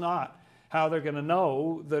 That's not how they're going to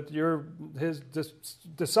know that you're his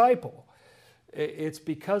disciple. It's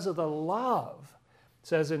because of the love. It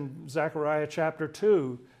says in Zechariah chapter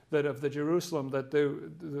 2 that of the Jerusalem, that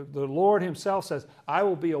the Lord himself says, I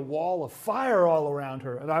will be a wall of fire all around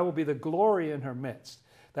her, and I will be the glory in her midst.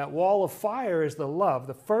 That wall of fire is the love.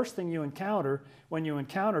 The first thing you encounter when you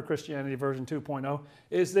encounter Christianity version 2.0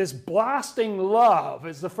 is this blasting love.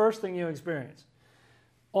 It's the first thing you experience.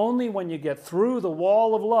 Only when you get through the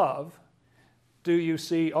wall of love do you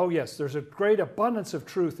see, oh yes, there's a great abundance of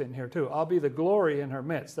truth in here too. I'll be the glory in her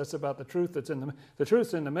midst. That's about the truth that's in the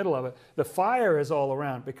truth's in the middle of it. The fire is all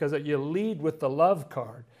around because you lead with the love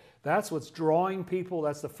card. That's what's drawing people.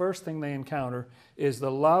 That's the first thing they encounter is the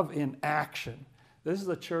love in action. This is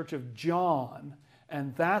the church of John,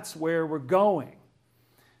 and that's where we're going.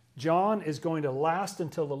 John is going to last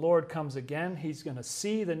until the Lord comes again. He's going to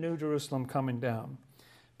see the New Jerusalem coming down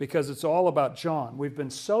because it's all about John. We've been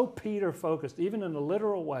so Peter-focused, even in a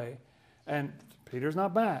literal way, and Peter's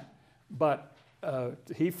not bad, but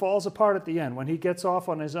he falls apart at the end. When he gets off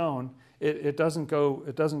on his own, it doesn't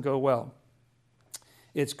go well.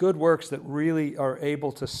 It's good works that really are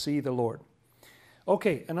able to see the Lord.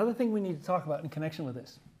 Okay, another thing we need to talk about in connection with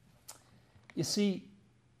this. You see,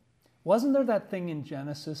 wasn't there that thing in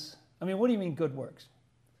Genesis? I mean, what do you mean good works?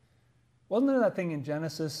 Wasn't there that thing in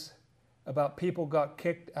Genesis about people got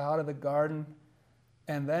kicked out of the garden,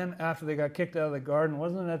 and then after they got kicked out of the garden,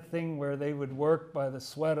 wasn't there that thing where they would work by the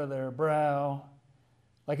sweat of their brow?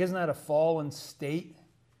 Like, isn't that a fallen state?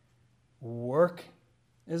 Work?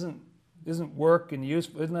 Isn't work and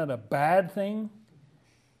useful, isn't that a bad thing?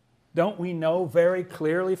 Don't we know very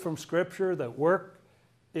clearly from Scripture that work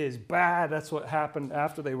is bad? That's what happened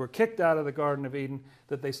after they were kicked out of the Garden of Eden,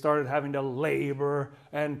 that they started having to labor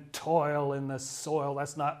and toil in the soil.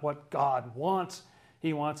 That's not what God wants.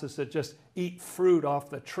 He wants us to just eat fruit off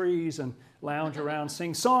the trees and lounge around,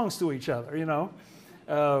 sing songs to each other,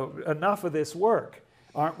 Enough of this work.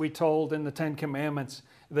 Aren't we told in the 10 Commandments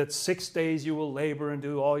that 6 days you will labor and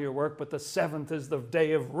do all your work, but the 7th is the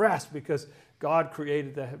day of rest because God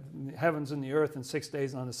created the heavens and the earth in 6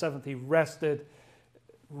 days, and on the 7th he rested.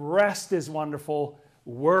 Rest is wonderful.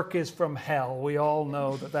 Work is from hell. We all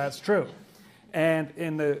know that that's true. And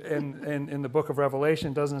in the book of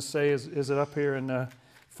Revelation, doesn't it say, is it up here in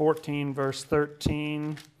 14 verse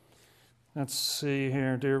 13? Let's see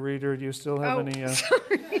here, dear reader, do you still have any...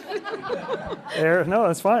 No,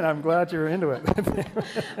 that's fine. I'm glad you're into it.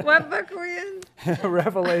 What book are we in?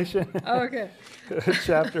 Revelation. Oh, okay.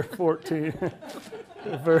 Chapter 14,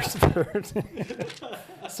 verse 13.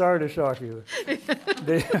 Sorry to shock you.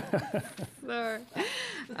 Sorry.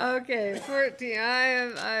 Okay, 14.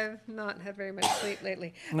 I've not had very much sleep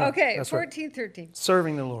lately. No, okay, 14, right. 13.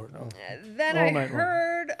 Serving the Lord. Oh. Then I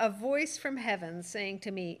heard a voice from heaven saying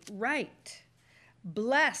to me, "Write,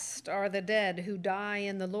 blessed are the dead who die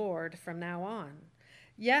in the Lord from now on.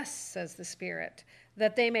 Yes, says the Spirit,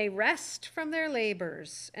 that they may rest from their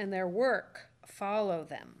labors and their work follow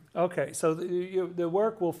them." Okay, so the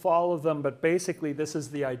work will follow them, but basically this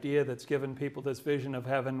is the idea that's given people this vision of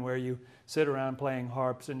heaven where you sit around playing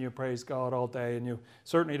harps and you praise God all day, and you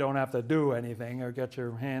certainly don't have to do anything or get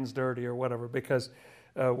your hands dirty or whatever, because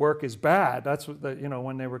work is bad. That's what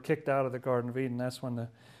when they were kicked out of the Garden of Eden, that's when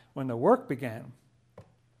the work began.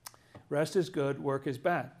 Rest is good, work is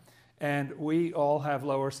bad. And we all have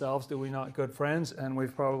lower selves, do we not, good friends? And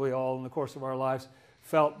we've probably all in the course of our lives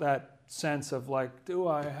felt that sense of like, do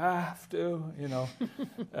I have to,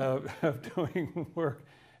 of doing work.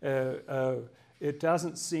 It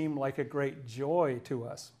doesn't seem like a great joy to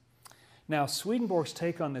us. Now, Swedenborg's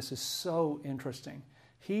take on this is so interesting.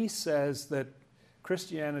 He says that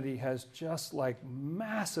Christianity has just like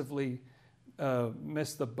massively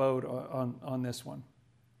missed the boat on this one,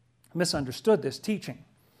 misunderstood this teaching.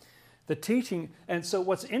 The teaching, and so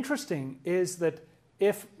what's interesting is that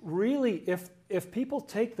if people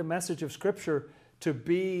take the message of Scripture to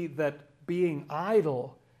be that being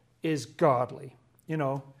idle is godly,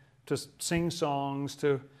 to sing songs,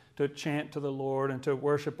 to chant to the Lord and to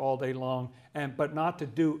worship all day long, but not to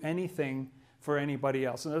do anything for anybody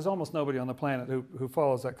else. And there's almost nobody on the planet who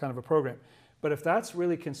follows that kind of a program. But if that's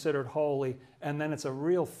really considered holy, and then it's a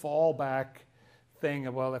real fallback thing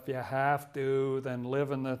of, well, if you have to, then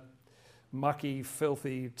live in the mucky,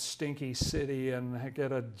 filthy, stinky city and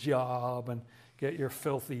get a job and get your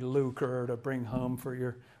filthy lucre to bring home for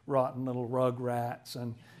your rotten little rug rats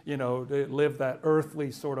and, live that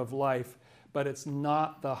earthly sort of life. But it's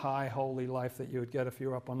not the high, holy life that you would get if you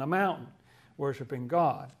were up on the mountain worshiping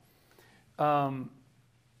God.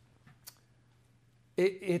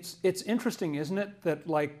 It's interesting, isn't it, that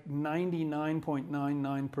like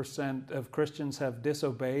 99.99% of Christians have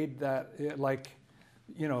disobeyed that,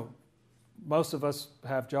 most of us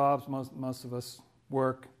have jobs, most of us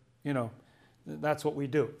work, that's what we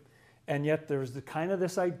do. And yet there's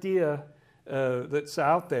this idea that's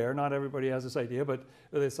out there, not everybody has this idea, but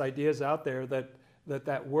this idea is out there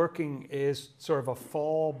that working is sort of a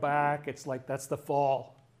fallback. It's like that's the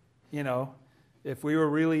fall, If we were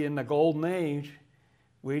really in the golden age,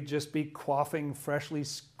 we'd just be quaffing freshly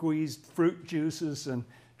squeezed fruit juices and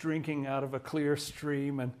drinking out of a clear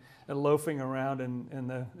stream and loafing around in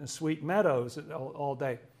the sweet meadows all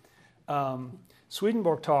day.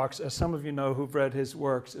 Swedenborg talks, as some of you know who've read his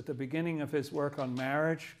works, at the beginning of his work on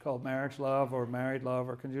marriage, called Marriage Love or Married Love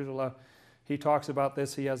or Conjugal Love, he talks about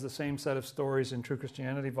this. He has the same set of stories in True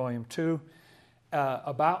Christianity, Volume 2,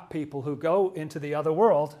 about people who go into the other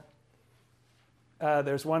world.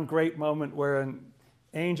 There's one great moment where an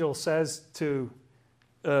angel says to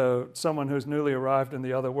someone who's newly arrived in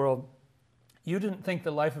the other world, "You didn't think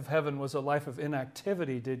the life of heaven was a life of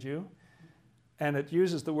inactivity, did you?" And it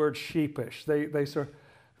uses the word sheepish. They sort of,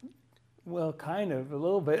 well, kind of, a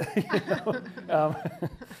little bit.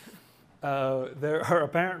 There are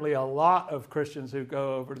apparently a lot of Christians who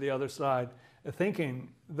go over to the other side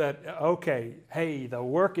thinking that, okay, hey, the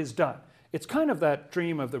work is done. It's kind of that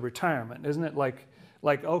dream of the retirement, isn't it? Like,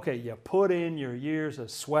 okay, you put in your years of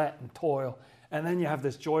sweat and toil, and then you have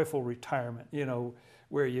this joyful retirement,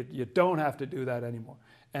 where you don't have to do that anymore.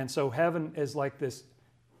 And so heaven is like this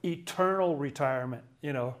eternal retirement,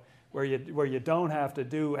 where you don't have to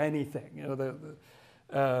do anything.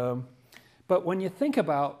 But when you think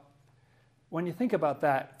about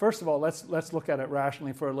that, first of all, let's look at it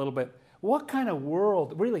rationally for a little bit. What kind of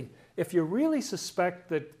world, really, if you really suspect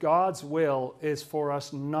that God's will is for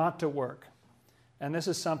us not to work, and this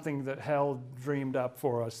is something that hell dreamed up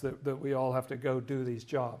for us, that we all have to go do these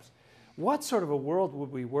jobs, what sort of a world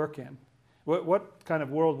would we work in? What kind of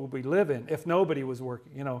world would we live in if nobody was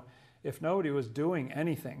working? If nobody was doing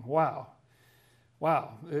anything? Wow.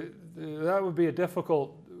 That would be a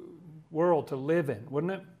difficult world to live in,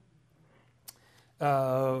 wouldn't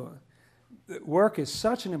it? Work is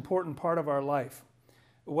such an important part of our life.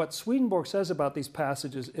 What Swedenborg says about these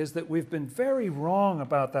passages is that we've been very wrong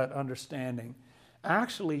about that understanding.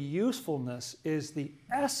 Actually, usefulness is the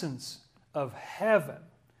essence of heaven.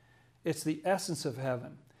 It's the essence of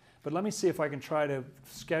heaven. But let me see if I can try to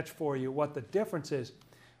sketch for you what the difference is.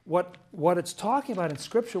 What it's talking about in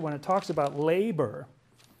Scripture when it talks about labor,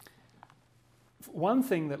 one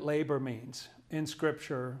thing that labor means in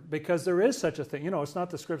Scripture, because there is such a thing, it's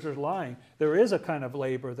not the Scripture's lying, there is a kind of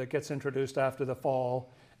labor that gets introduced after the fall,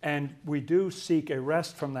 and we do seek a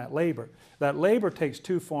rest from that labor. That labor takes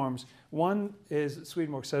two forms. One is,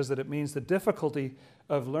 Swedenborg says, that it means the difficulty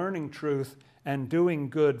of learning truth and doing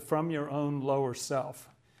good from your own lower self.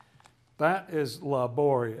 That is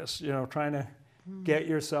laborious, trying to get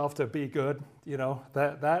yourself to be good,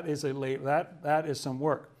 that is some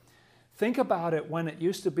work. Think about it when it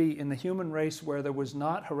used to be in the human race where there was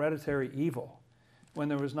not hereditary evil, when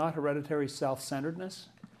there was not hereditary self-centeredness,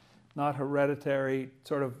 not hereditary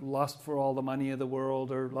sort of lust for all the money of the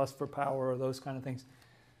world or lust for power or those kind of things.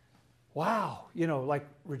 Wow, like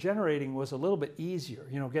regenerating was a little bit easier.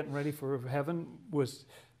 Getting ready for heaven was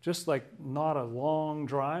just like not a long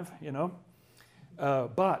drive,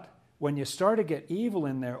 But when you start to get evil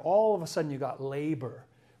in there, all of a sudden you got labor.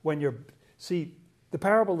 The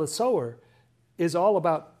parable of the sower is all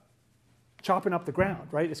about chopping up the ground,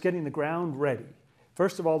 right? It's getting the ground ready.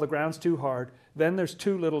 First of all, the ground's too hard. Then there's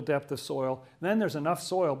too little depth of soil. Then there's enough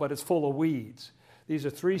soil, but it's full of weeds. These are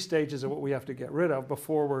three stages of what we have to get rid of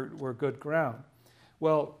before we're good ground.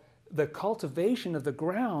 Well, the cultivation of the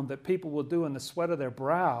ground that people will do in the sweat of their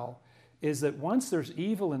brow is that once there's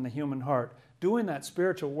evil in the human heart, doing that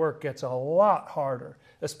spiritual work gets a lot harder,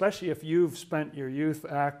 especially if you've spent your youth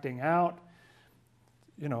acting out.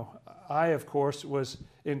 You know, I, of course, was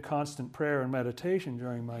in constant prayer and meditation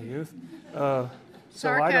during my youth. So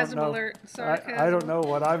Sarcasm alert. Sarcasm. I don't know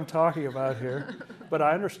what I'm talking about here, but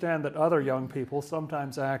I understand that other young people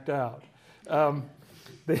sometimes act out.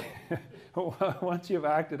 Once you've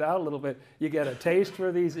acted out a little bit, you get a taste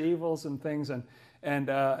for these evils and things, and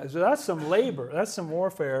so that's some labor, that's some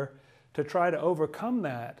warfare to try to overcome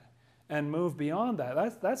that and move beyond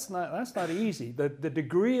that. That's not easy. The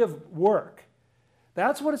degree of work,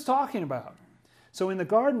 that's what it's talking about. So in the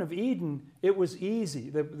Garden of Eden, it was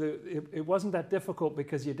easy. It wasn't that difficult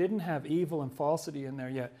because you didn't have evil and falsity in there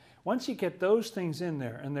yet. Once you get those things in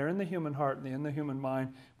there, and they're in the human heart and they're in the human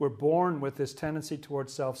mind, we're born with this tendency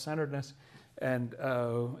towards self-centeredness and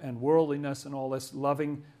worldliness and all this,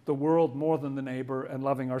 loving the world more than the neighbor and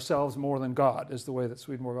loving ourselves more than God, is the way that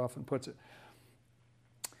Swedenborg often puts it.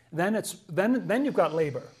 Then you've got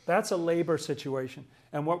labor. That's a labor situation.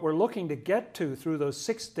 And what we're looking to get to through those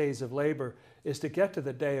 6 days of labor is to get to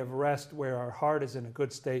the day of rest where our heart is in a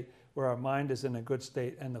good state, where our mind is in a good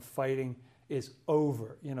state, and the fighting is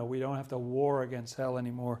over. You know, we don't have to war against hell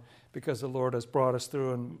anymore because the Lord has brought us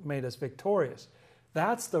through and made us victorious.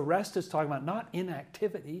 That's the rest is talking about, not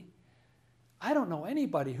inactivity. I don't know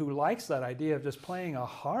anybody who likes that idea of just playing a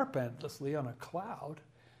harp endlessly on a cloud.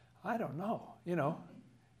 I don't know, you know.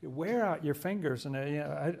 You wear out your fingers, and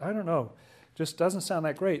I don't know. Just doesn't sound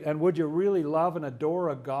that great. And would you really love and adore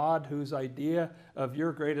a God whose idea of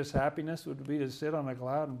your greatest happiness would be to sit on a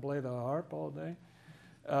cloud and play the harp all day?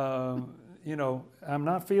 You know, I'm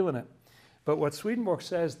not feeling it. But what Swedenborg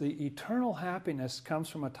says, the eternal happiness comes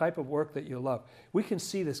from a type of work that you love. We can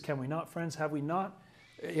see this, can we not, friends? Have we not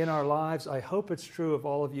in our lives? I hope it's true of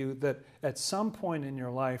all of you that at some point in your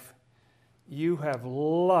life, you have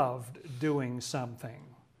loved doing something.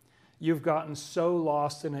 You've gotten so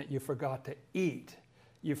lost in it, you forgot to eat.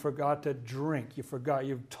 You forgot to drink.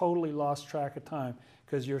 You've totally lost track of time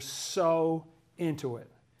because you're so into it.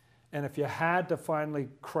 And if you had to finally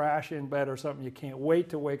crash in bed or something, you can't wait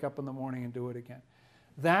to wake up in the morning and do it again.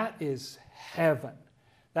 That is heaven.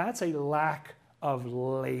 That's a lack of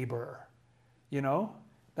labor. You know?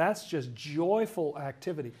 That's just joyful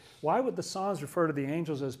activity. Why would the Psalms refer to the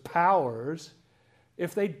angels as powers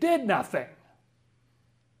if they did nothing?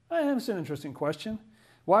 That's an interesting question.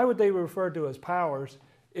 Why would they be referred to as powers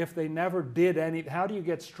if they never did anything? How do you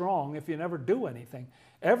get strong if you never do anything?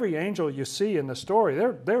 Every angel you see in the story,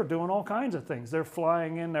 they're doing all kinds of things. They're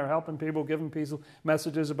flying in, they're helping people, giving people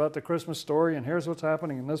messages about the Christmas story, and here's what's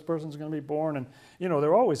happening, and this person's going to be born. And, you know,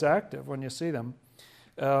 they're always active when you see them.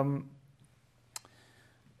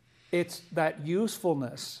 It's that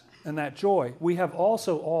usefulness and that joy. We have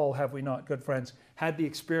also all, have we not, good friends, had the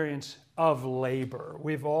experience of labor.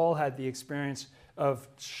 We've all had the experience of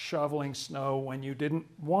shoveling snow when you didn't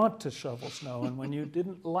want to shovel snow and when you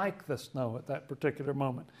didn't like the snow at that particular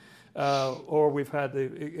moment. Or we've had the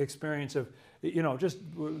experience of, you know, just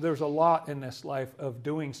there's a lot in this life of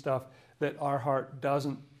doing stuff that our heart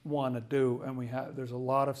doesn't want to do, and there's a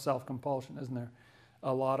lot of self-compulsion, isn't there?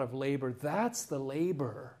 A lot of labor. That's the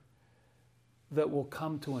labor that will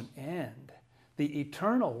come to an end. The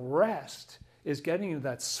eternal rest is getting into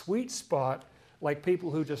that sweet spot, like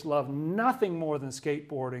people who just love nothing more than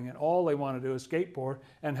skateboarding and all they want to do is skateboard,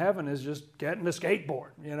 and heaven is just getting to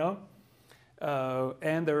skateboard, you know?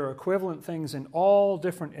 And there are equivalent things in all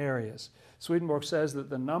different areas. Swedenborg says that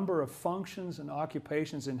the number of functions and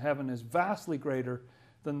occupations in heaven is vastly greater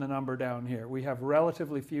than the number down here. We have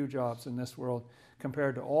relatively few jobs in this world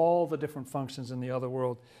compared to all the different functions in the other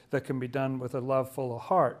world that can be done with a love full of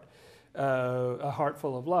heart. A heart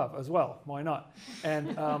full of love as well. Why not?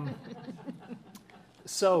 And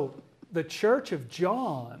so the Church of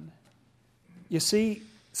John, you see,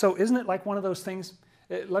 so isn't it like one of those things?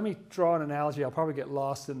 Let me draw an analogy. I'll probably get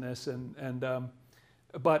lost in this.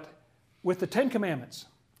 But with the Ten Commandments,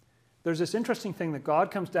 there's this interesting thing that God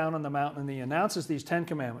comes down on the mountain and he announces these 10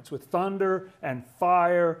 commandments with thunder and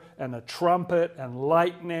fire and a trumpet and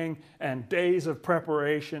lightning and days of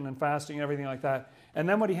preparation and fasting and everything like that. And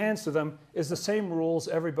then what he hands to them is the same rules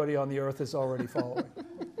everybody on the earth is already following.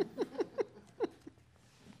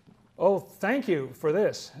 Oh, thank you for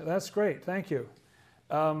this. That's great. Thank you.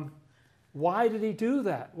 Why did he do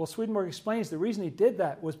that? Well, Swedenborg explains the reason he did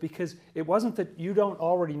that was because it wasn't that you don't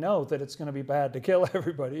already know that it's going to be bad to kill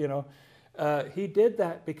everybody, you know. He did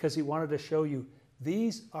that because he wanted to show you,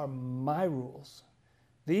 these are my rules.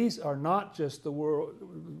 These are not just the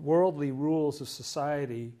worldly rules of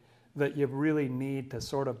society that you really need to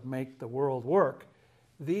sort of make the world work.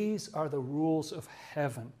 These are the rules of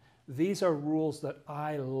heaven. these are rules that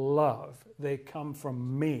I love. They come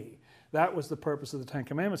from me. That was the purpose of the Ten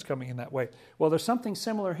Commandments coming in that way. Well, there's something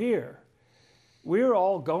similar here. We're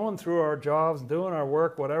all going through our jobs, doing our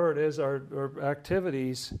work, whatever it is, our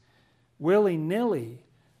activities, willy-nilly.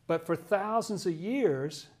 But for thousands of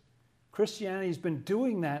years, Christianity's been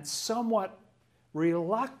doing that somewhat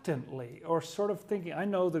reluctantly, or sort of thinking, I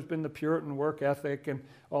know there's been the Puritan work ethic and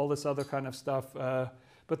all this other kind of stuff,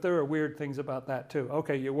 but there are weird things about that too.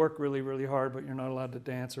 Okay, you work really, really hard, but you're not allowed to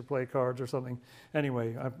dance or play cards or something.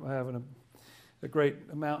 Anyway, I'm having a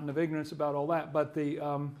great mountain of ignorance about all that. But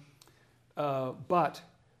but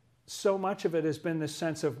so much of it has been this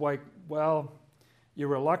sense of like, well, you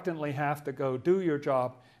reluctantly have to go do your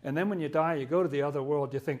job. And then when you die, you go to the other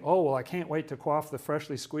world, you think, oh, well, I can't wait to quaff the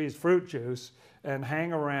freshly squeezed fruit juice and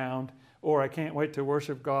hang around, or I can't wait to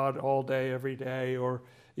worship God all day, every day, or,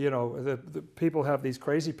 you know, the people have these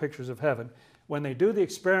crazy pictures of heaven. When they do the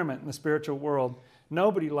experiment in the spiritual world,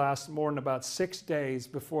 nobody lasts more than about 6 days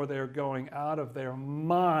before they're going out of their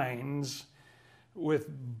minds with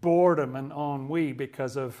boredom and ennui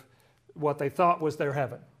because of what they thought was their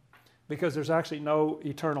heaven. Because there's actually no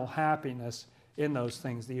eternal happiness in those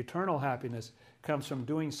things. The eternal happiness comes from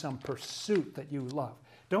doing some pursuit that you love.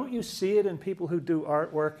 Don't you see it in people who do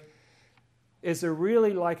artwork? Is there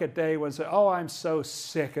really like a day when say, oh, I'm so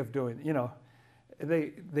sick of doing it? You know,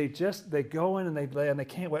 they go in and they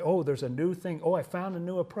can't wait. Oh, there's a new thing. Oh, I found a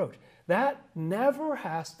new approach. That never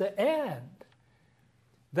has to end.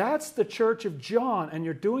 That's the Church of John, and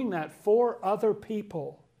you're doing that for other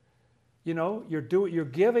people. You know, you're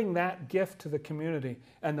giving that gift to the community.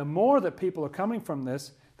 And the more that people are coming from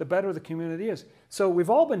this, the better the community is. So we've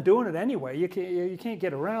all been doing it anyway. You can't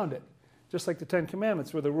get around it. Just like the Ten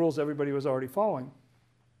Commandments were the rules everybody was already following.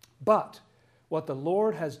 But what the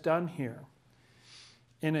Lord has done here,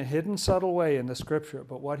 in a hidden, subtle way in the Scripture,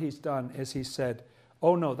 but what He's done is He said,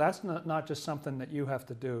 oh no, that's not just something that you have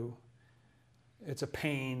to do. It's a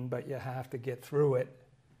pain, but you have to get through it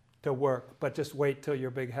to work, but just wait till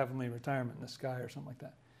your big heavenly retirement in the sky or something like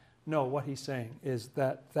that. No, what He's saying is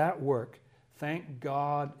that work, thank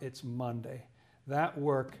God it's Monday. That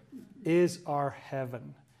work is our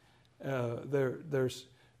heaven. Now,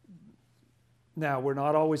 we're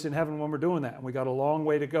not always in heaven when we're doing that, and we got a long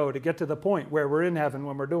way to go to get to the point where we're in heaven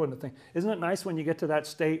when we're doing the thing. Isn't it nice when you get to that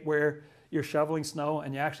state where you're shoveling snow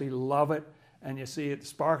and you actually love it, and you see it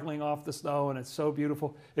sparkling off the snow, and it's so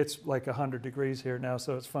beautiful. It's like 100 degrees here now,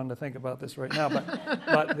 so it's fun to think about this right now.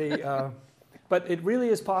 But it really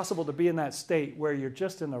is possible to be in that state where you're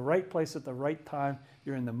just in the right place at the right time.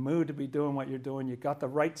 You're in the mood to be doing what you're doing. You've got the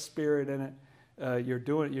right spirit in it.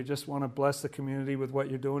 You just want to bless the community with what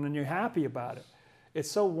you're doing, and you're happy about it.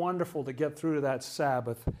 It's so wonderful to get through to that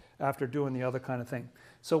Sabbath after doing the other kind of thing.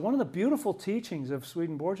 So one of the beautiful teachings of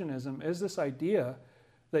Swedenborgianism is this idea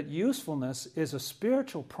that usefulness is a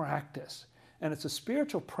spiritual practice. And it's a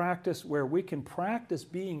spiritual practice where we can practice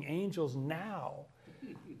being angels now.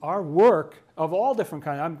 Our work of all different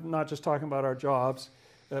kinds, I'm not just talking about our jobs.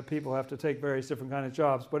 People have to take various different kinds of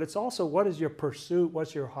jobs. But it's also, what is your pursuit?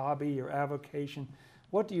 What's your hobby, your avocation?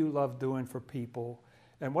 What do you love doing for people?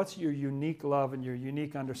 And what's your unique love and your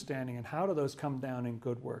unique understanding? And how do those come down in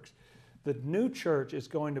good works? The new church is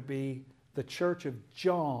going to be the Church of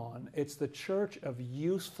John. It's the church of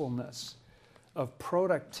usefulness, of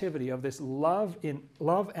productivity, of this love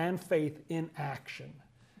and faith in action.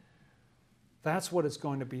 That's what it's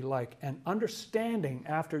going to be like. And understanding,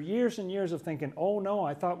 after years and years of thinking, oh no,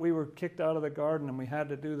 I thought we were kicked out of the garden and we had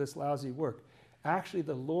to do this lousy work. Actually,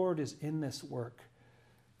 the Lord is in this work.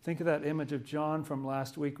 Think of that image of John from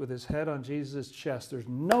last week with his head on Jesus' chest. There's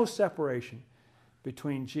no separation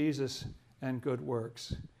between Jesus and good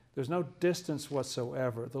works. There's no distance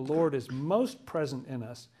whatsoever. The Lord is most present in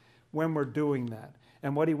us when we're doing that.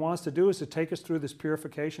 And what He wants to do is to take us through this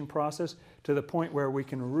purification process to the point where we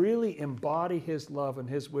can really embody His love and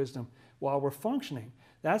His wisdom while we're functioning.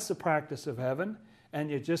 That's the practice of heaven.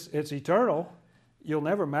 And it's eternal. You'll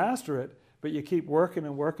never master it, but you keep working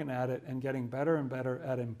and working at it and getting better and better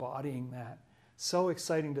at embodying that. So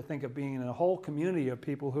exciting to think of being in a whole community of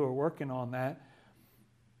people who are working on that.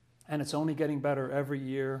 And it's only getting better every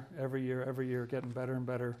year, getting better and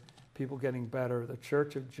better. People getting better. The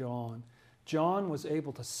Church of John. John was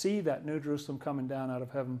able to see that New Jerusalem coming down out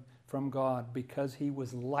of heaven from God because he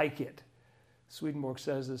was like it. Swedenborg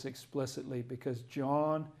says this explicitly, because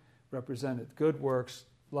John represented good works,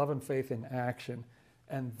 love and faith in action.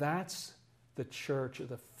 And that's the church of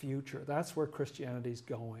the future. That's where Christianity is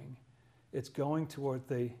going. It's going toward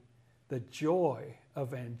the joy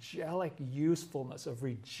of angelic usefulness, of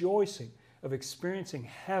rejoicing, of experiencing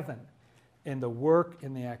heaven in the work,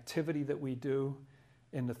 in the activity that we do,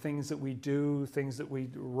 in the things that we do, things that we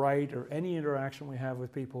write, or any interaction we have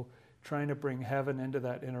with people, trying to bring heaven into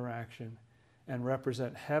that interaction and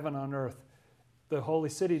represent heaven on earth. The holy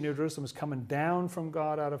city, New Jerusalem, is coming down from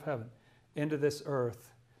God out of heaven into this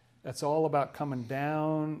earth. That's all about coming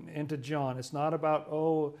down into John. It's not about,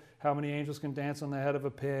 oh, how many angels can dance on the head of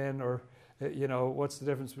a pin, or, what's the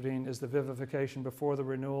difference between, is the vivification before the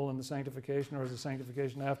renewal and the sanctification, or is the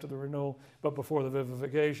sanctification after the renewal but before the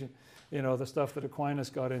vivification? The stuff that Aquinas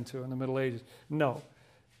got into in the Middle Ages. No,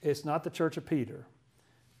 it's not the church of Peter.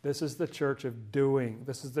 This is the church of doing.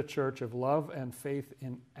 This is the church of love and faith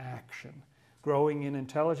in action. Growing in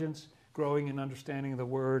intelligence, growing in understanding of the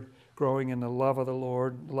Word, growing in the love of the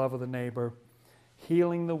Lord, love of the neighbor,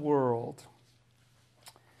 healing the world.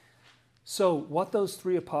 So what those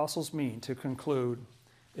three apostles mean, to conclude,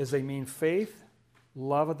 is they mean faith,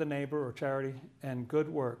 love of the neighbor or charity, and good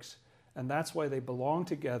works. And that's why they belong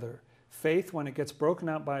together. Faith, when it gets broken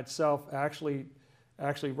out by itself, actually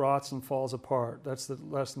rots and falls apart. That's the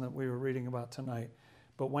lesson that we were reading about tonight.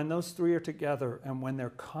 But when those three are together and when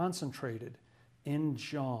they're concentrated in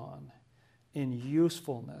John, in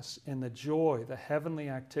usefulness, in the joy, the heavenly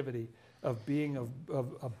activity of being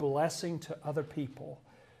a blessing to other people,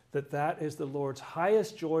 that is the Lord's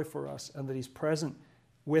highest joy for us, and that He's present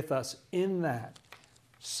with us in that.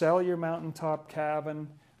 Sell your mountaintop cabin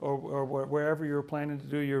or wherever you're planning to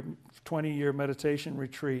do your 20-year meditation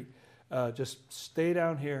retreat. Just stay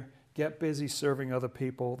down here, get busy serving other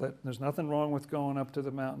people. There's nothing wrong with going up to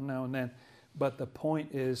the mountain now and then. But the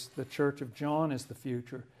point is, the Church of John is the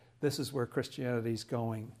future. This is where Christianity's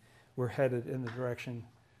going. We're headed in the direction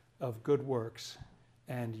of good works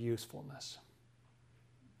and usefulness.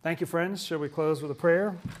 Thank you, friends. Shall we close with a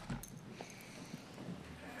prayer?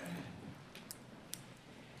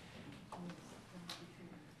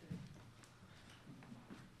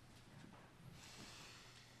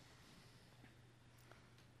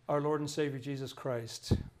 Our Lord and Savior Jesus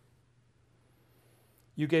Christ,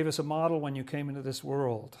 you gave us a model when you came into this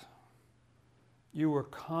world. You were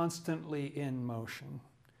constantly in motion,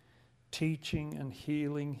 teaching and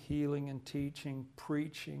healing, healing and teaching,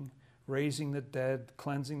 preaching, raising the dead,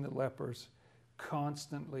 cleansing the lepers,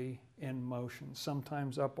 constantly in motion,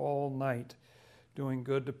 sometimes up all night doing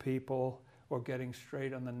good to people or getting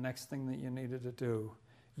straight on the next thing that you needed to do.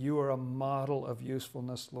 You are a model of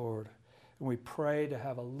usefulness, Lord. And we pray to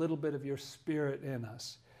have a little bit of your Spirit in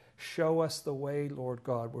us. Show us the way, Lord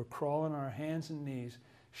God. We're crawling on our hands and knees.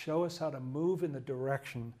 Show us how to move in the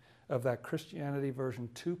direction of that Christianity version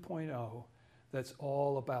 2.0 that's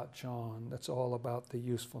all about John, that's all about the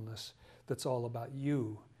usefulness, that's all about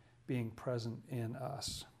you being present in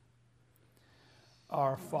us.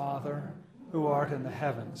 Our Father, who art in the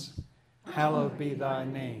heavens, hallowed be thy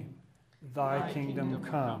name. Thy kingdom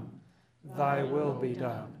come, thy will be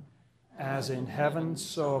done, as in heaven,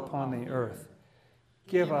 so upon the earth.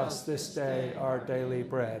 Give us this day our daily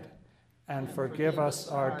bread, and forgive us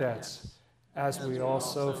our debts, as we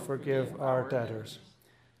also forgive our debtors.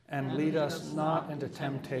 And lead us not into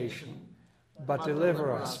temptation, but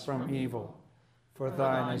deliver us from evil. For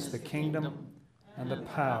thine is the kingdom, and the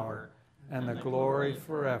power, and the glory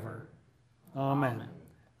forever. Amen.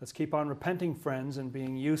 Let's keep on repenting, friends, and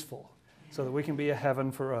being useful, so that we can be a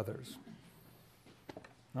heaven for others.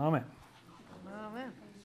 Amen.